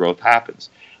that's where growth happens.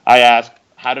 I ask,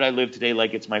 how did I live today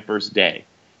like it's my first day?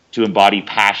 To embody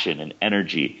passion and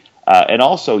energy, and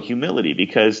also humility,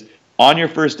 because on your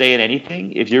first day in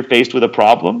anything, if you're faced with a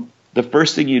problem, the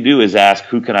first thing you do is ask,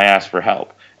 who can I ask for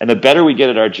help? And the better we get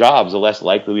at our jobs, the less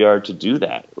likely we are to do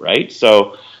that, right?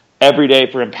 So every day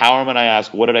for empowerment, I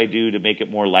ask, what did I do to make it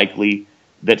more likely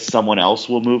that someone else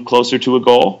will move closer to a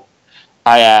goal?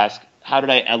 I ask, how did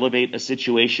I elevate a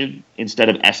situation instead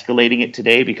of escalating it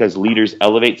today? Because leaders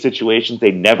elevate situations,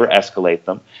 they never escalate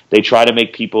them. They try to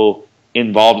make people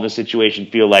involved in the situation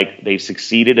feel like they've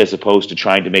succeeded as opposed to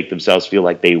trying to make themselves feel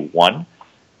like they won.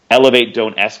 Elevate,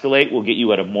 don't escalate will get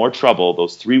you out of more trouble.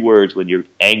 Those 3 words when you're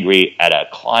angry at a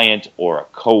client or a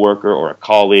coworker or a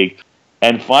colleague.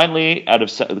 And finally,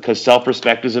 because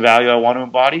self-respect is a value I want to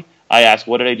embody, I ask,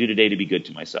 what did I do today to be good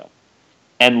to myself?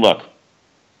 And look,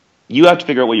 you have to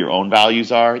figure out what your own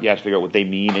values are. You have to figure out what they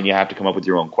mean, and you have to come up with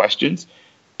your own questions.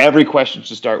 Every question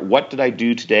should start, what did I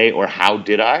do today, or how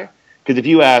did I? Because if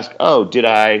you ask, oh, did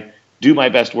I do my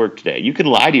best work today? You can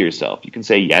lie to yourself. You can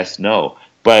say yes, no.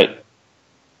 But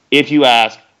if you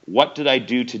ask, what did I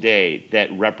do today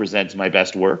that represents my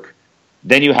best work?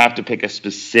 Then you have to pick a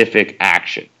specific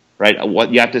action, right?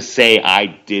 What you have to say, I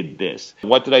did this.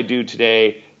 What did I do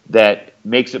today that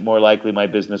makes it more likely my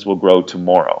business will grow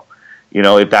tomorrow? You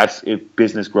know, if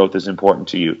business growth is important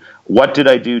to you. What did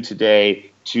I do today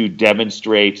to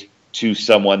demonstrate to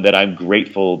someone that I'm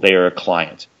grateful they are a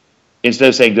client? Instead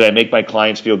of saying, did I make my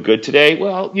clients feel good today?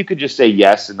 Well, you could just say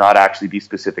yes and not actually be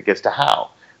specific as to how.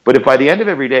 But if by the end of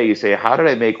every day you say, how did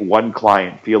I make one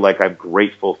client feel like I'm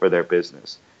grateful for their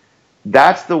business?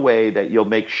 That's the way that you'll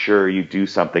make sure you do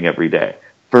something every day.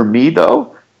 For me,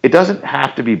 though, it doesn't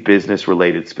have to be business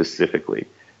related specifically.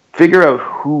 Figure out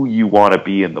who you want to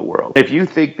be in the world. If you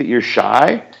think that you're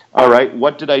shy, all right,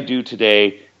 what did I do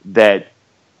today that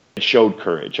showed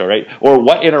courage, all right? Or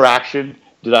what interaction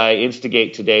did I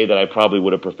instigate today that I probably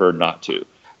would have preferred not to?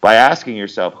 By asking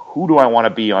yourself, who do I want to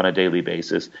be on a daily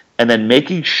basis? And then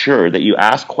making sure that you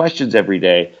ask questions every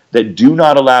day that do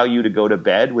not allow you to go to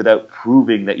bed without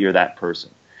proving that you're that person.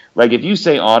 Like if you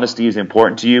say honesty is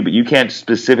important to you, but you can't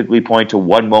specifically point to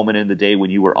one moment in the day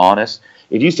when you were honest.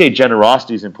 If you say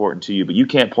generosity is important to you, but you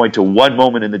can't point to one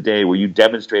moment in the day where you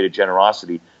demonstrated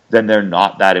generosity, then they're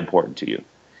not that important to you.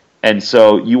 And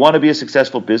so you want to be a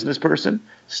successful business person?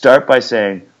 Start by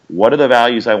saying, what are the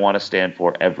values I want to stand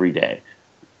for every day?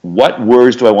 What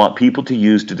words do I want people to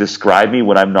use to describe me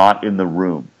when I'm not in the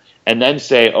room? And then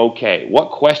say, okay, what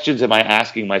questions am I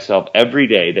asking myself every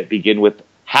day that begin with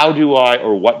how do I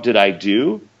or what did I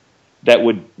do that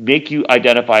would make you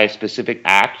identify a specific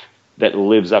act that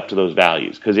lives up to those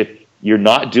values? Because if you're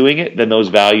not doing it, then those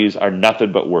values are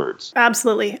nothing but words.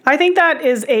 Absolutely. I think that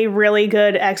is a really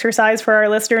good exercise for our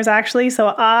listeners, actually. So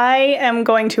I am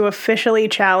going to officially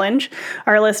challenge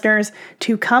our listeners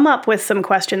to come up with some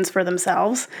questions for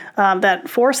themselves that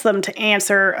force them to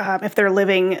answer if they're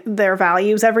living their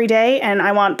values every day. And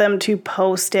I want them to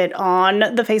post it on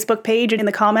the Facebook page in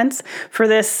the comments for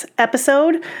this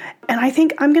episode. And I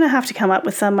think I'm going to have to come up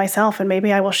with some myself, and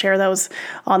maybe I will share those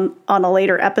on a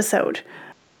later episode.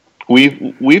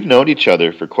 We've known each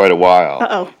other for quite a while.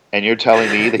 Uh-oh. And you're telling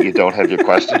me that you don't have your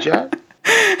questions yet?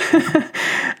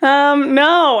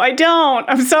 No, I don't.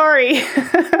 I'm sorry.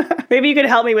 Maybe you could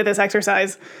help me with this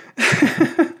exercise.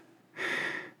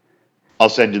 I'll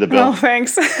send you the bill. Oh,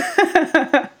 thanks.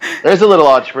 There's a little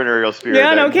entrepreneurial spirit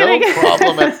there. No kidding. No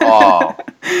problem at all.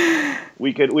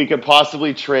 We could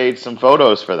possibly trade some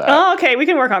photos for that. Oh, okay. We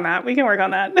can work on that.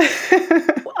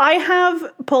 I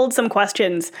have pulled some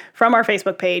questions from our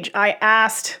Facebook page. I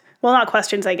asked, well, not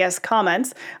questions, I guess,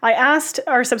 comments. I asked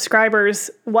our subscribers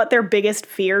what their biggest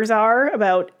fears are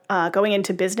about going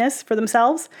into business for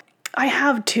themselves. I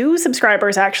have 2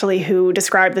 subscribers, actually, who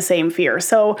describe the same fear.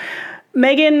 So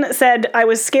Megan said, I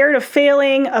was scared of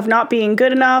failing, of not being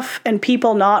good enough, and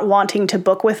people not wanting to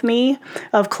book with me,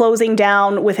 of closing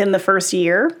down within the first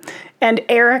year. And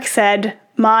Eric said,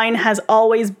 mine has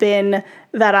always been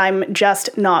that I'm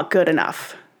just not good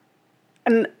enough.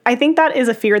 And I think that is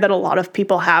a fear that a lot of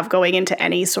people have going into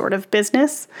any sort of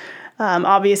business.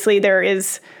 Obviously, there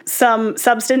is some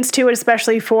substance to it,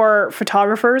 especially for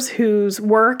photographers whose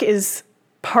work is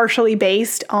partially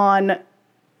based on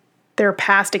their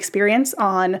past experience,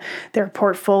 on their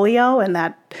portfolio, and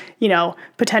that,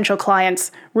 potential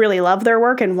clients really love their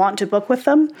work and want to book with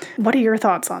them. What are your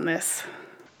thoughts on this?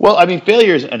 Well, I mean,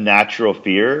 failure is a natural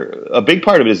fear. A big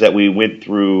part of it is that we went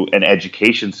through an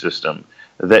education system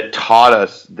that taught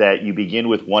us that you begin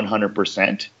with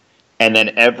 100%, and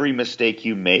then every mistake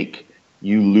you make,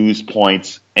 you lose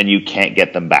points and you can't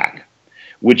get them back.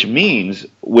 Which means,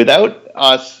 without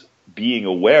us being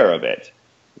aware of it,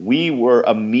 we were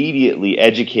immediately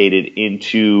educated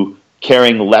into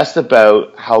caring less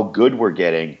about how good we're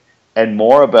getting and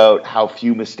more about how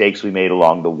few mistakes we made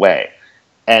along the way.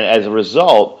 And as a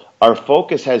result, our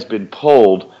focus has been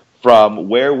pulled from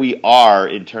where we are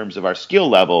in terms of our skill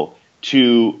level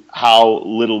to how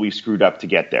little we screwed up to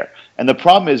get there. And the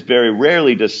problem is, very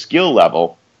rarely does skill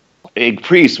level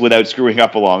increase without screwing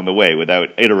up along the way, without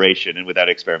iteration and without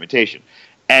experimentation.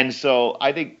 And so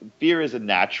I think fear is a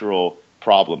natural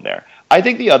problem there. I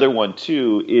think the other one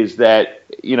too is that,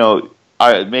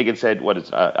 Megan said,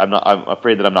 I'm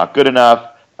afraid that I'm not good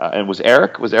enough. And was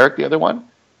Eric the other one?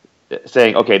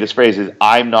 Saying, okay, this phrase is,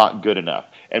 I'm not good enough.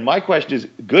 And my question is,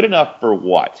 good enough for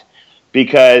what?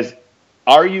 Because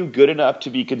are you good enough to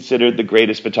be considered the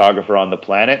greatest photographer on the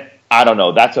planet? I don't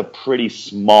know. That's a pretty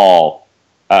small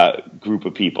group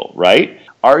of people, right?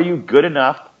 Are you good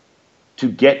enough to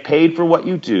get paid for what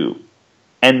you do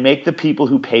and make the people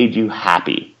who paid you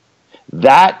happy?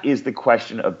 That is the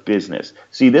question of business.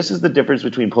 See, this is the difference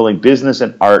between pulling business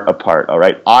and art apart, all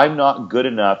right? I'm not good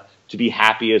enough to be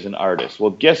happy as an artist.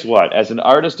 Well, guess what? As an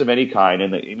artist of any kind,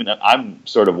 and even I'm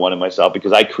sort of one of myself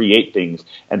because I create things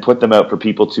and put them out for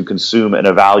people to consume and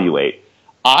evaluate,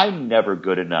 I'm never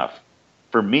good enough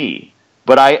for me,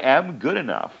 but I am good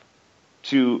enough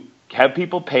to have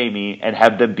people pay me and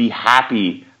have them be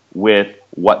happy with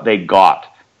what they got.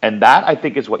 And that, I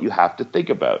think, is what you have to think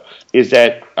about, is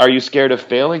that, are you scared of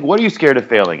failing? What are you scared of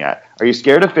failing at? Are you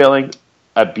scared of failing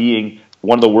at being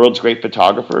one of the world's great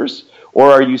photographers?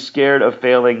 Or are you scared of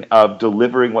failing of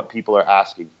delivering what people are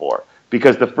asking for?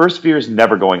 Because the first fear is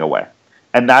never going away.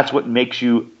 And that's what makes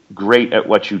you great at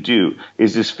what you do,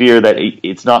 is this fear that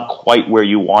it's not quite where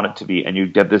you want it to be, and you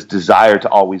get this desire to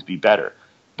always be better.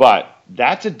 But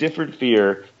that's a different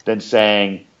fear than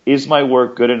saying, is my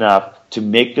work good enough to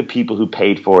make the people who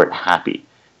paid for it happy?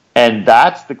 And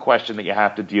that's the question that you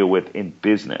have to deal with in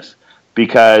business.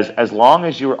 Because as long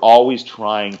as you're always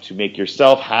trying to make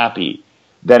yourself happy,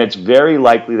 then it's very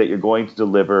likely that you're going to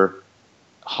deliver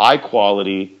high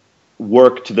quality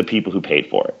work to the people who paid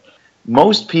for it.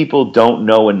 Most people don't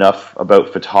know enough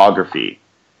about photography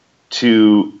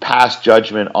to pass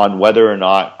judgment on whether or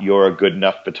not you're a good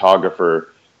enough photographer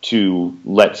to,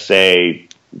 let's say,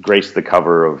 grace the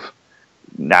cover of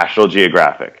National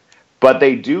Geographic. But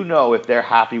they do know if they're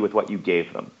happy with what you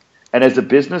gave them. And as a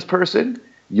business person,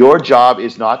 your job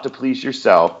is not to please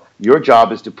yourself. Your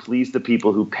job is to please the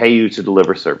people who pay you to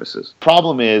deliver services.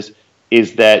 Problem is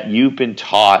that you've been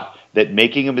taught that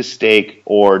making a mistake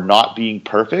or not being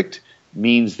perfect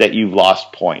means that you've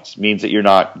lost points, means that you're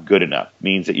not good enough,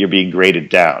 means that you're being graded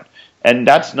down. And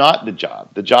that's not the job.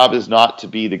 The job is not to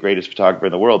be the greatest photographer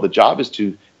in the world. The job is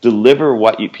to deliver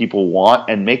what people want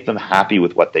and make them happy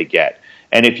with what they get.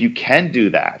 And if you can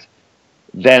do that,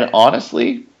 then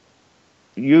honestly,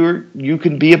 you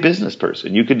can be a business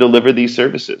person. You can deliver these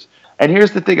services. And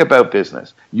here's the thing about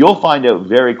business. You'll find out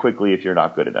very quickly if you're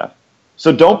not good enough.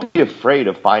 So don't be afraid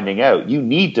of finding out. You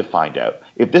need to find out.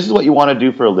 If this is what you want to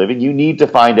do for a living, you need to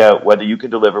find out whether you can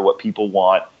deliver what people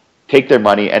want, take their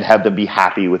money, and have them be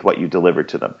happy with what you deliver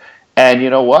to them. And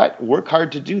you know what? Work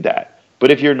hard to do that.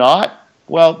 But if you're not,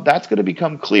 well, that's going to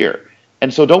become clear.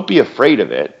 And so don't be afraid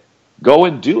of it. Go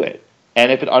and do it.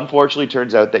 And if it unfortunately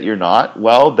turns out that you're not,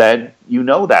 well, then you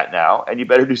know that now, and you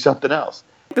better do something else.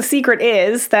 The secret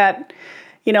is that,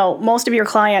 most of your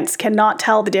clients cannot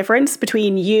tell the difference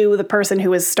between you, the person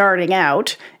who is starting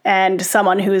out, and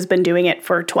someone who has been doing it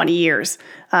for 20 years.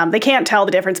 They can't tell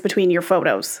the difference between your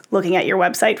photos, looking at your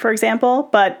website, for example,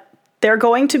 but they're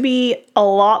going to be a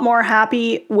lot more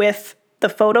happy with the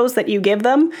photos that you give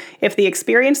them if the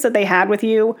experience that they had with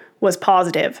you was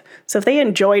positive. So if they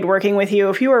enjoyed working with you,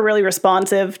 if you were really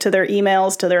responsive to their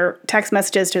emails, to their text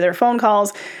messages, to their phone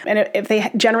calls, and if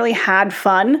they generally had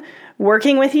fun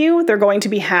working with you, they're going to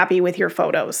be happy with your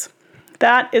photos.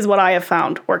 That is what I have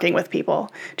found working with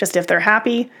people. Just if they're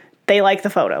happy, they like the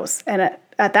photos. And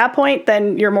at that point,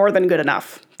 then you're more than good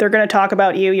enough. They're going to talk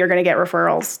about you. You're going to get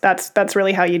referrals. That's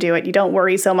really how you do it. You don't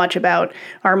worry so much about,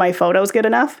 are my photos good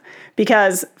enough?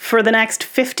 Because for the next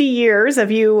 50 years of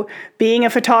you being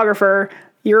a photographer,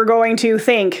 you're going to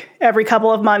think every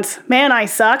couple of months, man, I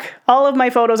suck. All of my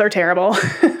photos are terrible.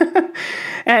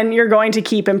 And you're going to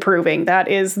keep improving. That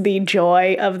is the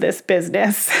joy of this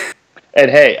business. And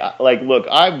hey, look,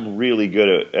 I'm really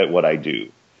good at what I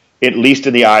do, at least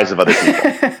in the eyes of other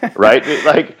people,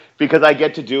 right? because I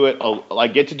get to do it. I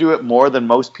get to do it more than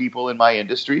most people in my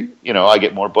industry. You know, I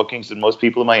get more bookings than most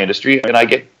people in my industry, and I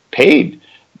get paid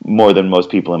more than most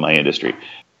people in my industry.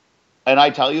 And I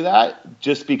tell you that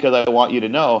just because I want you to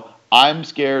know I'm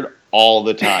scared all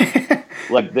the time.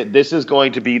 Like this is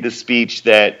going to be the speech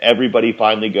that everybody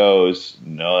finally goes,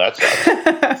 no, that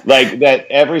sucks. Like that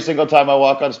every single time I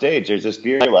walk on stage, there's this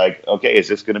fear like, okay, is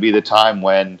this going to be the time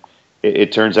when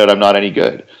it turns out I'm not any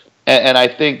good? And I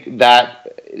think that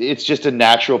it's just a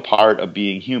natural part of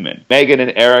being human. Megan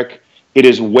and Eric, it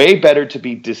is way better to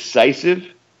be decisive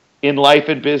in life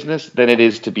and business than it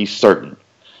is to be certain,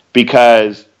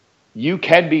 because you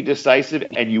can be decisive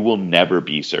and you will never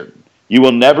be certain. You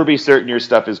will never be certain your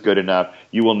stuff is good enough.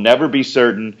 You will never be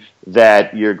certain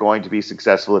that you're going to be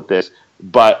successful at this.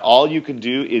 But all you can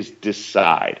do is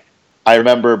decide. I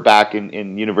remember back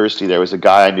in university, there was a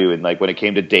guy I knew, and like when it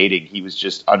came to dating, he was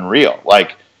just unreal.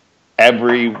 Like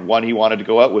everyone he wanted to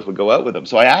go out with would go out with him.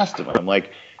 So I asked him, I'm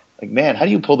like, man, how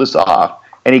do you pull this off?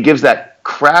 And he gives that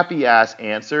crappy ass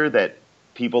answer that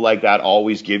people like that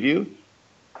always give you.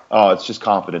 Oh, it's just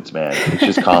confidence, man. It's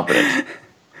just confidence.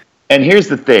 And here's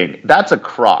the thing. That's a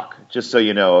crock, just so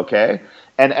you know, okay?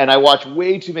 And I watch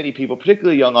way too many people,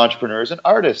 particularly young entrepreneurs and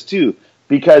artists too,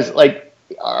 because like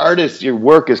artists, your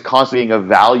work is constantly being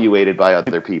evaluated by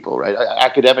other people, right?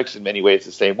 Academics in many ways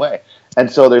the same way.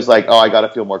 And so there's like, oh, I got to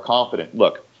feel more confident.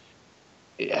 Look,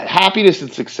 happiness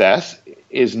and success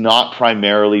is not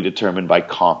primarily determined by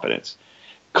confidence.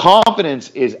 Confidence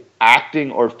is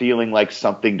acting or feeling like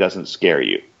something doesn't scare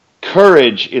you.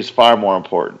 Courage is far more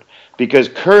important, because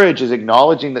courage is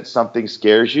acknowledging that something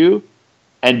scares you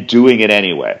and doing it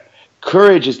anyway.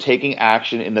 Courage is taking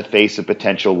action in the face of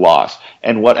potential loss.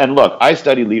 And look, I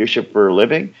study leadership for a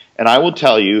living, and I will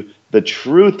tell you the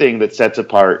true thing that sets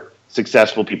apart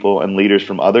successful people and leaders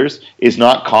from others is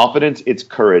not confidence, it's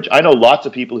courage. I know lots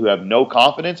of people who have no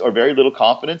confidence or very little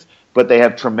confidence, but they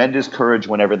have tremendous courage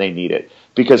whenever they need it,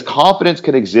 because confidence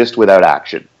can exist without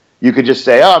action. You could just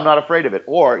say, oh, I'm not afraid of it.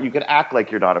 Or you can act like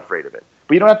you're not afraid of it.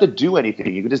 But you don't have to do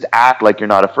anything. You can just act like you're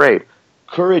not afraid.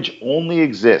 Courage only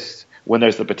exists when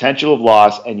there's the potential of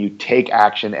loss and you take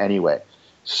action anyway.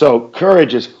 So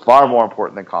courage is far more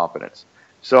important than confidence.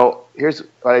 So here's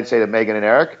what I'd say to Megan and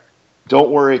Eric.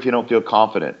 Don't worry if you don't feel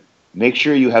confident. Make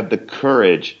sure you have the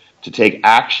courage to take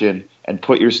action and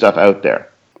put your stuff out there.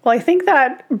 Well, I think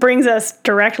that brings us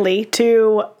directly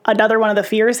to another one of the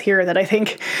fears here that I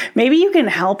think maybe you can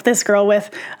help this girl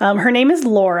with. Her name is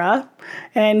Laura,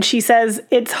 and she says,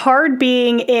 it's hard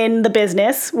being in the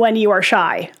business when you are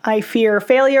shy. I fear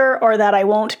failure, or that I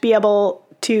won't be able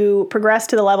to progress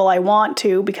to the level I want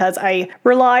to because I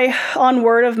rely on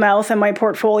word of mouth and my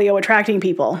portfolio attracting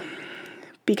people.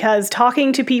 Because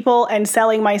talking to people and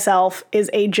selling myself is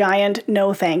a giant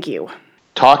no thank you.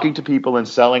 Talking to people and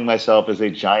selling myself is a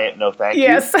giant no thank you.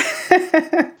 Yes.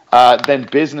 Then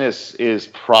business is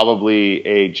probably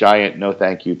a giant no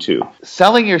thank you too.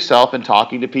 Selling yourself and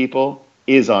talking to people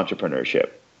is entrepreneurship.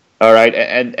 All right.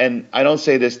 And I don't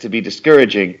say this to be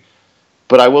discouraging,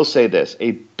 but I will say this.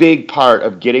 A big part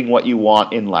of getting what you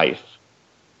want in life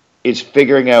is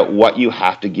figuring out what you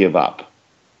have to give up.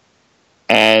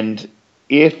 And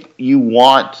if you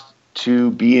want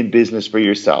to be in business for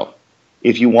yourself,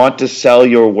 if you want to sell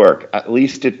your work, at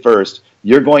least at first,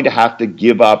 you're going to have to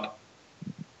give up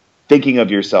thinking of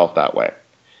yourself that way.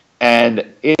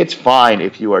 And it's fine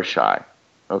if you are shy,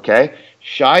 okay?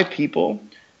 Shy people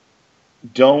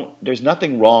there's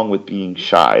nothing wrong with being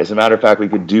shy. As a matter of fact, we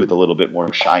could do with a little bit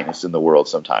more shyness in the world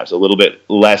sometimes, a little bit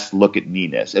less look at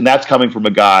me-ness. And that's coming from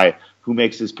a guy who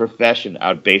makes his profession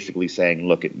out of basically saying,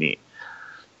 look at me.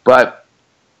 But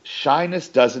shyness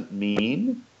doesn't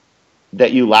mean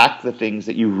that you lack the things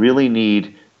that you really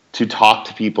need to talk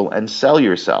to people and sell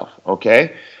yourself,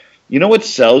 okay? You know what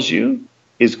sells you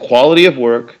is quality of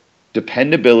work,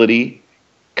 dependability,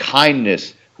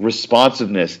 kindness,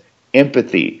 responsiveness,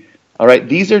 empathy, all right?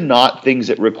 These are not things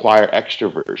that require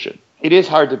extroversion. It is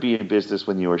hard to be in business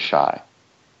when you are shy.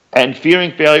 And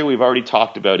fearing failure, we've already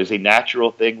talked about, is a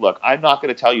natural thing. Look, I'm not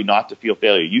going to tell you not to feel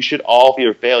failure. You should all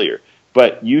fear failure,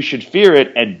 but you should fear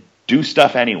it and do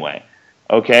stuff anyway.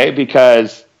 Okay,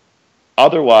 because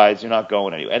otherwise you're not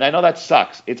going anywhere. And I know that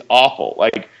sucks. It's awful.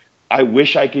 Like, I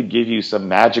wish I could give you some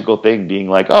magical thing being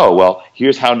like, oh, well,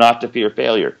 here's how not to fear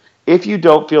failure. If you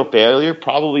don't feel failure,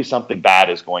 probably something bad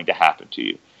is going to happen to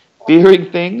you.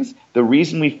 Fearing things, the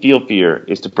reason we feel fear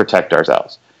is to protect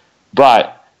ourselves.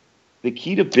 But the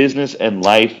key to business and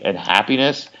life and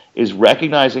happiness is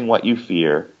recognizing what you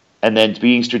fear and then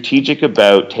being strategic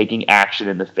about taking action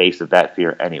in the face of that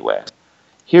fear anyway.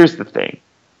 Here's the thing.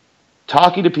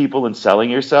 Talking to people and selling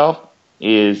yourself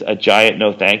is a giant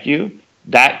no thank you,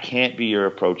 that can't be your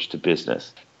approach to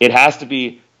business. It has to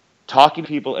be talking to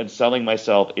people and selling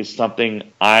myself is something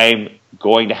I'm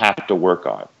going to have to work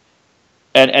on.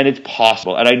 And it's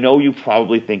possible. And I know you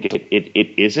probably think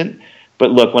it isn't.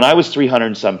 But look, when I was 300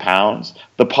 and some pounds,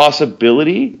 the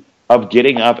possibility of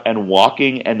getting up and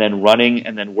walking and then running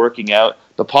and then working out,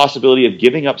 the possibility of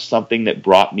giving up something that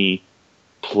brought me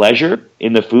pleasure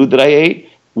in the food that I ate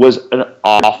was an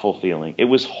awful feeling. It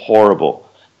was horrible.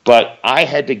 But I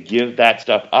had to give that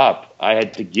stuff up. I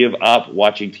had to give up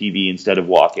watching TV instead of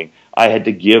walking. I had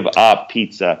to give up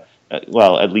pizza,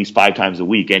 well, at least 5 times a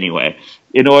week anyway,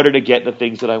 in order to get the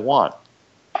things that I want.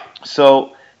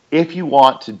 So if you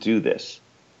want to do this,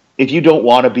 if you don't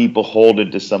want to be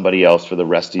beholden to somebody else for the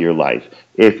rest of your life,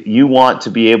 if you want to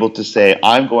be able to say,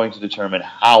 I'm going to determine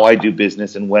how I do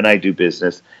business and when I do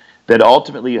business, then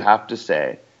ultimately you have to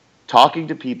say, talking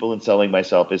to people and selling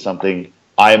myself is something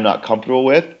I am not comfortable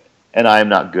with and I am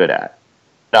not good at.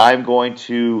 I'm going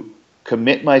to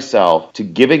commit myself to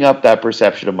giving up that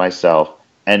perception of myself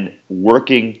and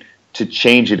working to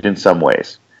change it in some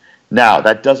ways. Now,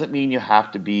 that doesn't mean you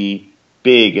have to be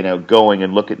big and outgoing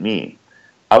and look at me.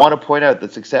 I want to point out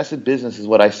that success in business is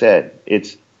what I said.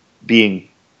 It's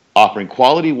offering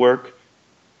quality work,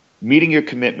 meeting your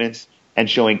commitments, and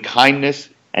showing kindness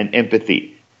and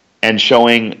empathy, and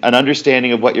showing an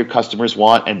understanding of what your customers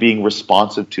want and being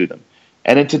responsive to them.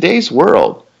 And in today's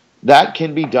world, that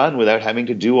can be done without having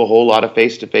to do a whole lot of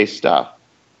face-to-face stuff.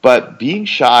 But being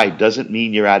shy doesn't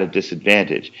mean you're at a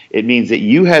disadvantage. It means that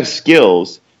you have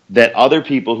skills that other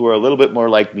people who are a little bit more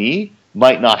like me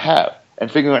might not have,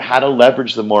 and figuring out how to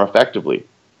leverage them more effectively.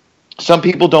 Some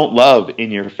people don't love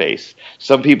in your face.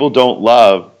 Some people don't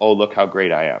love, oh, look how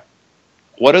great I am.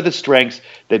 What are the strengths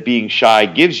that being shy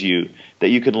gives you that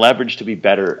you can leverage to be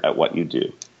better at what you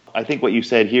do? I think what you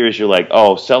said here is you're like,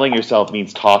 oh, selling yourself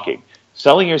means talking.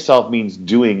 Selling yourself means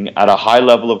doing at a high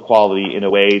level of quality in a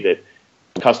way that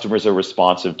customers are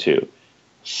responsive to.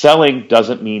 Selling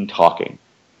doesn't mean talking.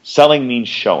 Selling means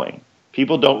showing.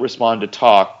 People don't respond to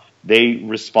talk. They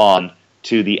respond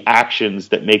to the actions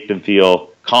that make them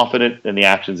feel confident and the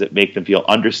actions that make them feel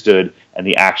understood and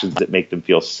the actions that make them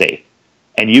feel safe.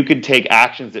 And you can take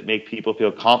actions that make people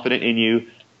feel confident in you,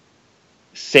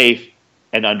 safe,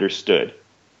 and understood.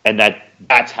 And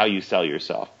that's how you sell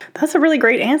yourself. That's a really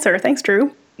great answer. Thanks,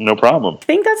 Drew. No problem. I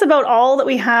think that's about all that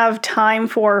we have time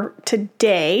for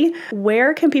today.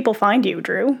 Where can people find you,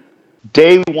 Drew?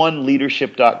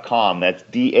 Day1leadership.com. That's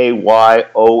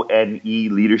DAYONE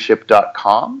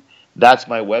leadership.com. That's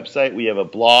my website. We have a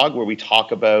blog where we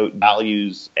talk about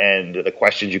values and the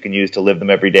questions you can use to live them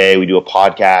every day. We do a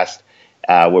podcast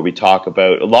where we talk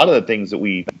about a lot of the things that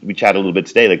we chat a little bit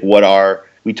today, like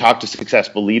we talk to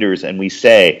successful leaders and we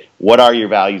say, what are your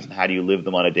values and how do you live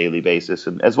them on a daily basis?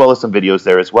 And as well as some videos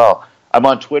there as well. I'm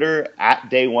on Twitter at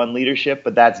Day1Leadership,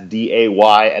 but that's DAY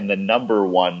and the number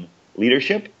 1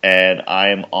 leadership. And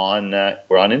I'm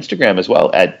we're on Instagram as well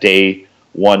at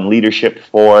Day1Leadership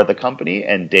for the company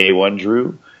and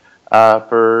Day1Drew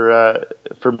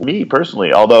for me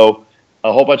personally. Although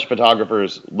a whole bunch of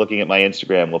photographers looking at my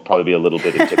Instagram will probably be a little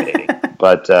bit intimidating.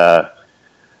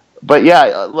 But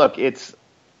yeah, look,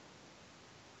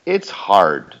 it's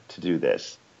hard to do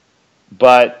this,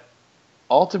 but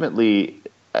ultimately,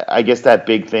 I guess that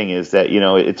big thing is that,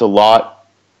 it's a lot.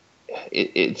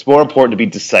 It's more important to be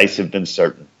decisive than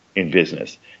certain in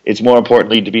business. It's more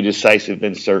importantly to be decisive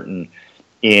than certain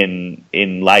in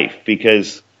life,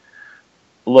 because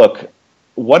look,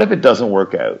 what if it doesn't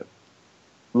work out?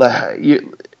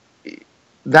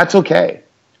 That's okay.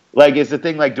 Like, is the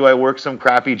thing like, do I work some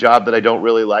crappy job that I don't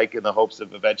really like in the hopes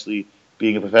of eventually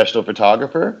being a professional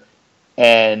photographer?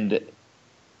 And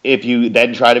if you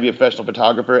then try to be a professional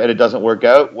photographer and it doesn't work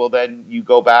out, well, then you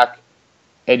go back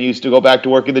and you used to go back to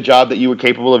working the job that you were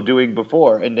capable of doing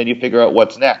before, and then you figure out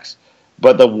what's next.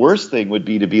 But the worst thing would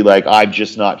be to be like, I'm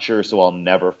just not sure, so I'll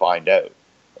never find out.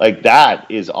 Like, that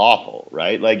is awful,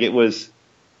 right? Like, it was,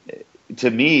 to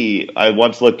me, I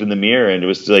once looked in the mirror and it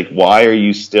was like, why are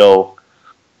you still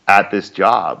at this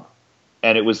job?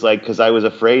 And it was like, because I was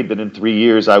afraid that in 3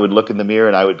 years I would look in the mirror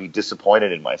and I would be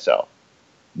disappointed in myself.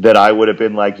 That I would have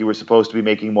been like, you were supposed to be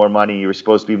making more money, you were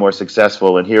supposed to be more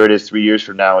successful, and here it is 3 years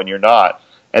from now and you're not.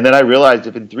 And then I realized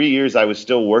if in 3 years I was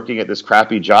still working at this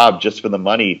crappy job just for the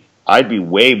money, I'd be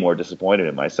way more disappointed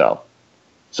in myself.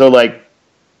 So, like,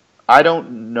 I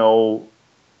don't know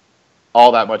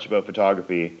all that much about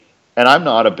photography, and I'm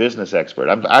not a business expert.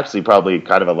 I'm actually probably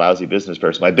kind of a lousy business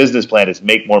person. My business plan is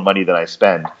make more money than I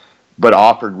spend, but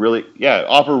offer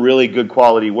really good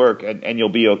quality work, and you'll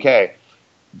be okay.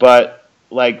 But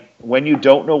like when you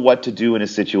don't know what to do in a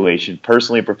situation,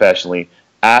 personally and professionally,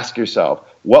 ask yourself,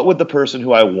 what would the person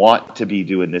who I want to be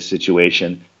do in this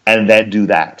situation? And then do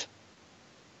that.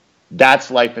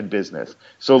 That's life and business.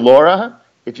 So Laura,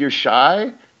 if you're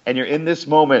shy and you're in this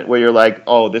moment where you're like,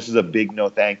 oh, this is a big no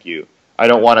thank you. I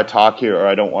don't want to talk here, or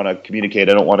I don't want to communicate.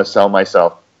 I don't want to sell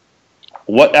myself.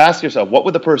 Ask yourself, what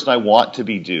would the person I want to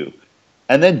be do?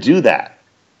 And then do that.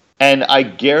 And I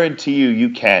guarantee you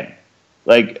can.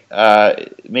 Like,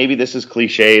 maybe this is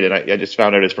cliched, and I just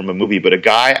found out it's from a movie, but a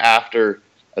guy after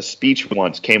a speech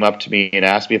once came up to me and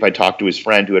asked me if I'd talk to his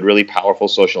friend who had really powerful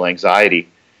social anxiety.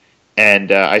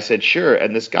 And I said, sure.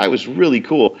 And this guy was really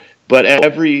cool. But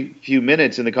every few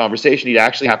minutes in the conversation, he'd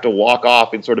actually have to walk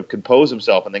off and sort of compose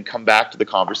himself and then come back to the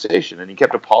conversation. And he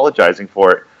kept apologizing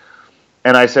for it.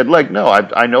 And I said, like, no,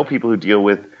 I know people who deal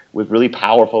with really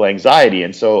powerful anxiety.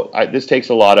 And so this takes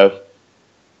a lot of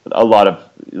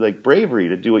like bravery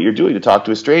to do what you're doing, to talk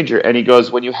to a stranger. And he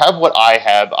goes, when you have what I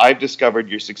have, I've discovered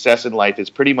your success in life is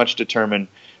pretty much determined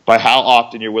by how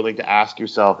often you're willing to ask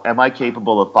yourself, am I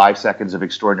capable of 5 seconds of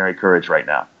extraordinary courage right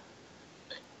now?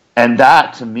 And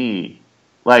that, to me,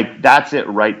 like, that's it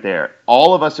right there.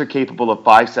 All of us are capable of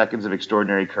 5 seconds of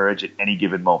extraordinary courage at any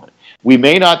given moment. We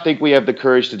may not think we have the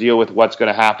courage to deal with what's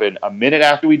going to happen a minute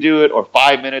after we do it, or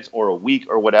 5 minutes, or a week,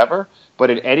 or whatever, but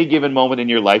at any given moment in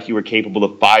your life, you are capable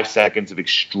of 5 seconds of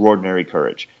extraordinary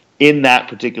courage. In that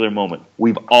particular moment,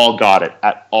 we've all got it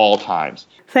at all times.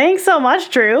 Thanks so much,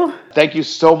 Drew. Thank you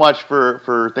so much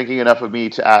for thinking enough of me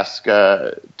to ask,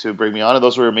 to bring me on. And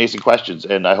those were amazing questions.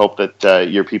 And I hope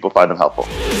that your people find them helpful.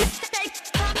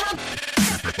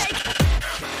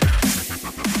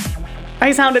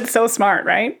 I sounded so smart,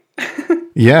 right?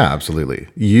 Yeah, absolutely.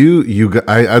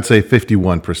 I'd say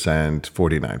 51%,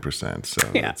 49%. So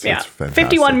yeah, it's yeah. fantastic.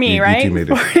 51 me, right? You made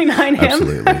it. 49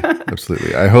 him.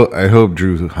 Absolutely. I hope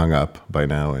Drew hung up by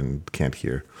now and can't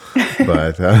hear.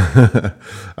 But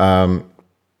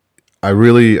I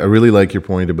really like your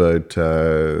point about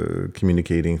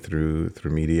communicating through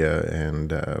media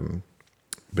and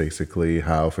basically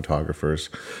how photographers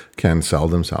can sell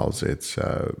themselves. It's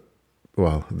the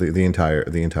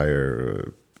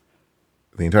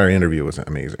entire interview was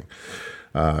amazing,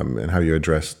 and how you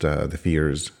addressed the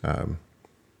fears.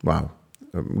 Wow,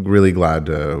 I'm really glad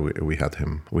we had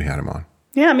him on.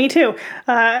 Yeah, me too.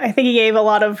 I think he gave a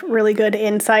lot of really good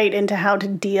insight into how to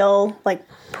deal, like,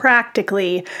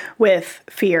 practically with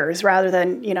fears rather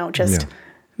than, just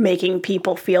making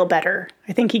people feel better.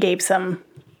 I think he gave some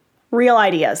real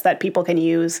ideas that people can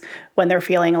use when they're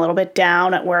feeling a little bit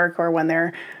down at work or when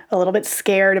they're a little bit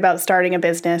scared about starting a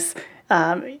business.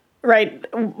 Right.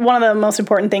 One of the most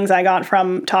important things I got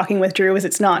from talking with Drew is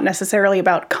it's not necessarily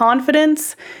about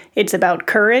confidence. It's about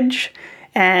courage.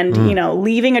 And,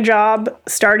 leaving a job,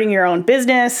 starting your own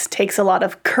business takes a lot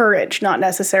of courage, not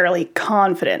necessarily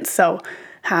confidence. So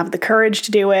have the courage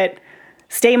to do it,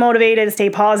 stay motivated,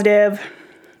 stay positive,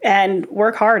 and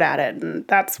work hard at it. And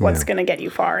that's what's going to get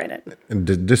you far in it.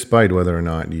 And despite whether or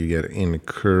not you get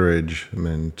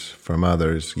encouragement from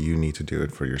others, you need to do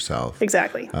it for yourself.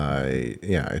 Exactly. And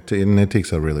it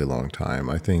takes a really long time.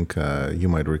 I think you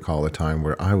might recall a time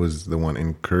where I was the one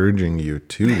encouraging you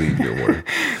to leave your work.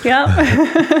 Yeah.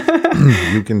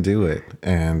 You can do it.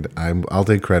 And I'll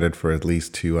take credit for at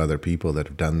least 2 other people that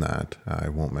have done that. I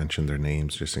won't mention their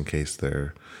names just in case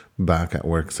they're back at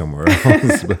work somewhere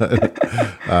else. But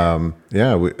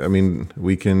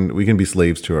we can be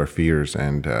slaves to our fears,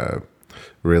 and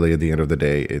really at the end of the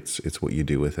day, it's what you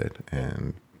do with it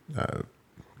and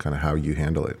kind of how you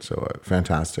handle it. So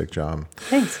fantastic job.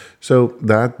 Thanks. So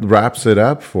that wraps it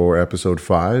up for episode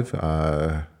 5.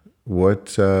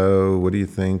 What do you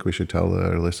think we should tell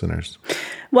our listeners?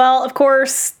 Well, of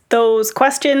course, those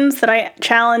questions that I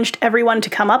challenged everyone to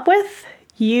come up with,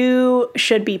 you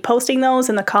should be posting those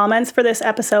in the comments for this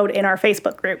episode in our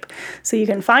Facebook group. So you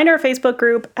can find our Facebook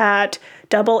group at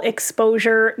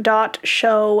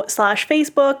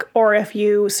doubleexposure.show/Facebook, or if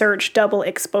you search Double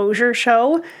Exposure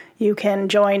Show, you can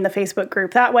join the Facebook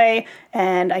group that way.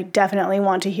 And I definitely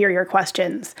want to hear your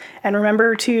questions. And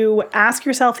remember to ask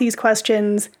yourself these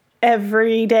questions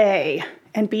every day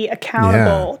and be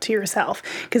accountable to yourself,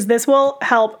 because this will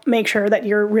help make sure that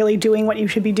you're really doing what you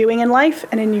should be doing in life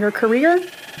and in your career.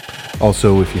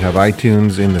 Also, if you have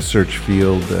iTunes, in the search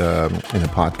field in the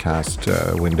podcast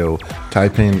window,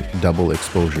 type in Double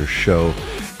Exposure Show.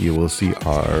 You will see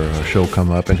our show come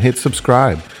up, and hit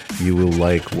subscribe. you will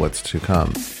like what's to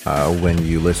come. When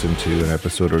you listen to an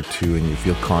episode or two and you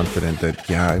feel confident that,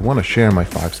 I want to share my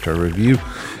 5-star review,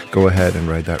 go ahead and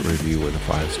write that review with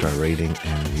a 5-star rating,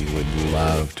 and we would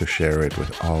love to share it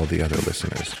with all the other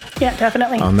listeners. Yeah,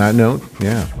 definitely. On that note,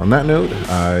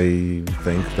 I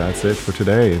think that's it for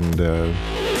today, and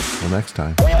until next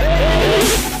time.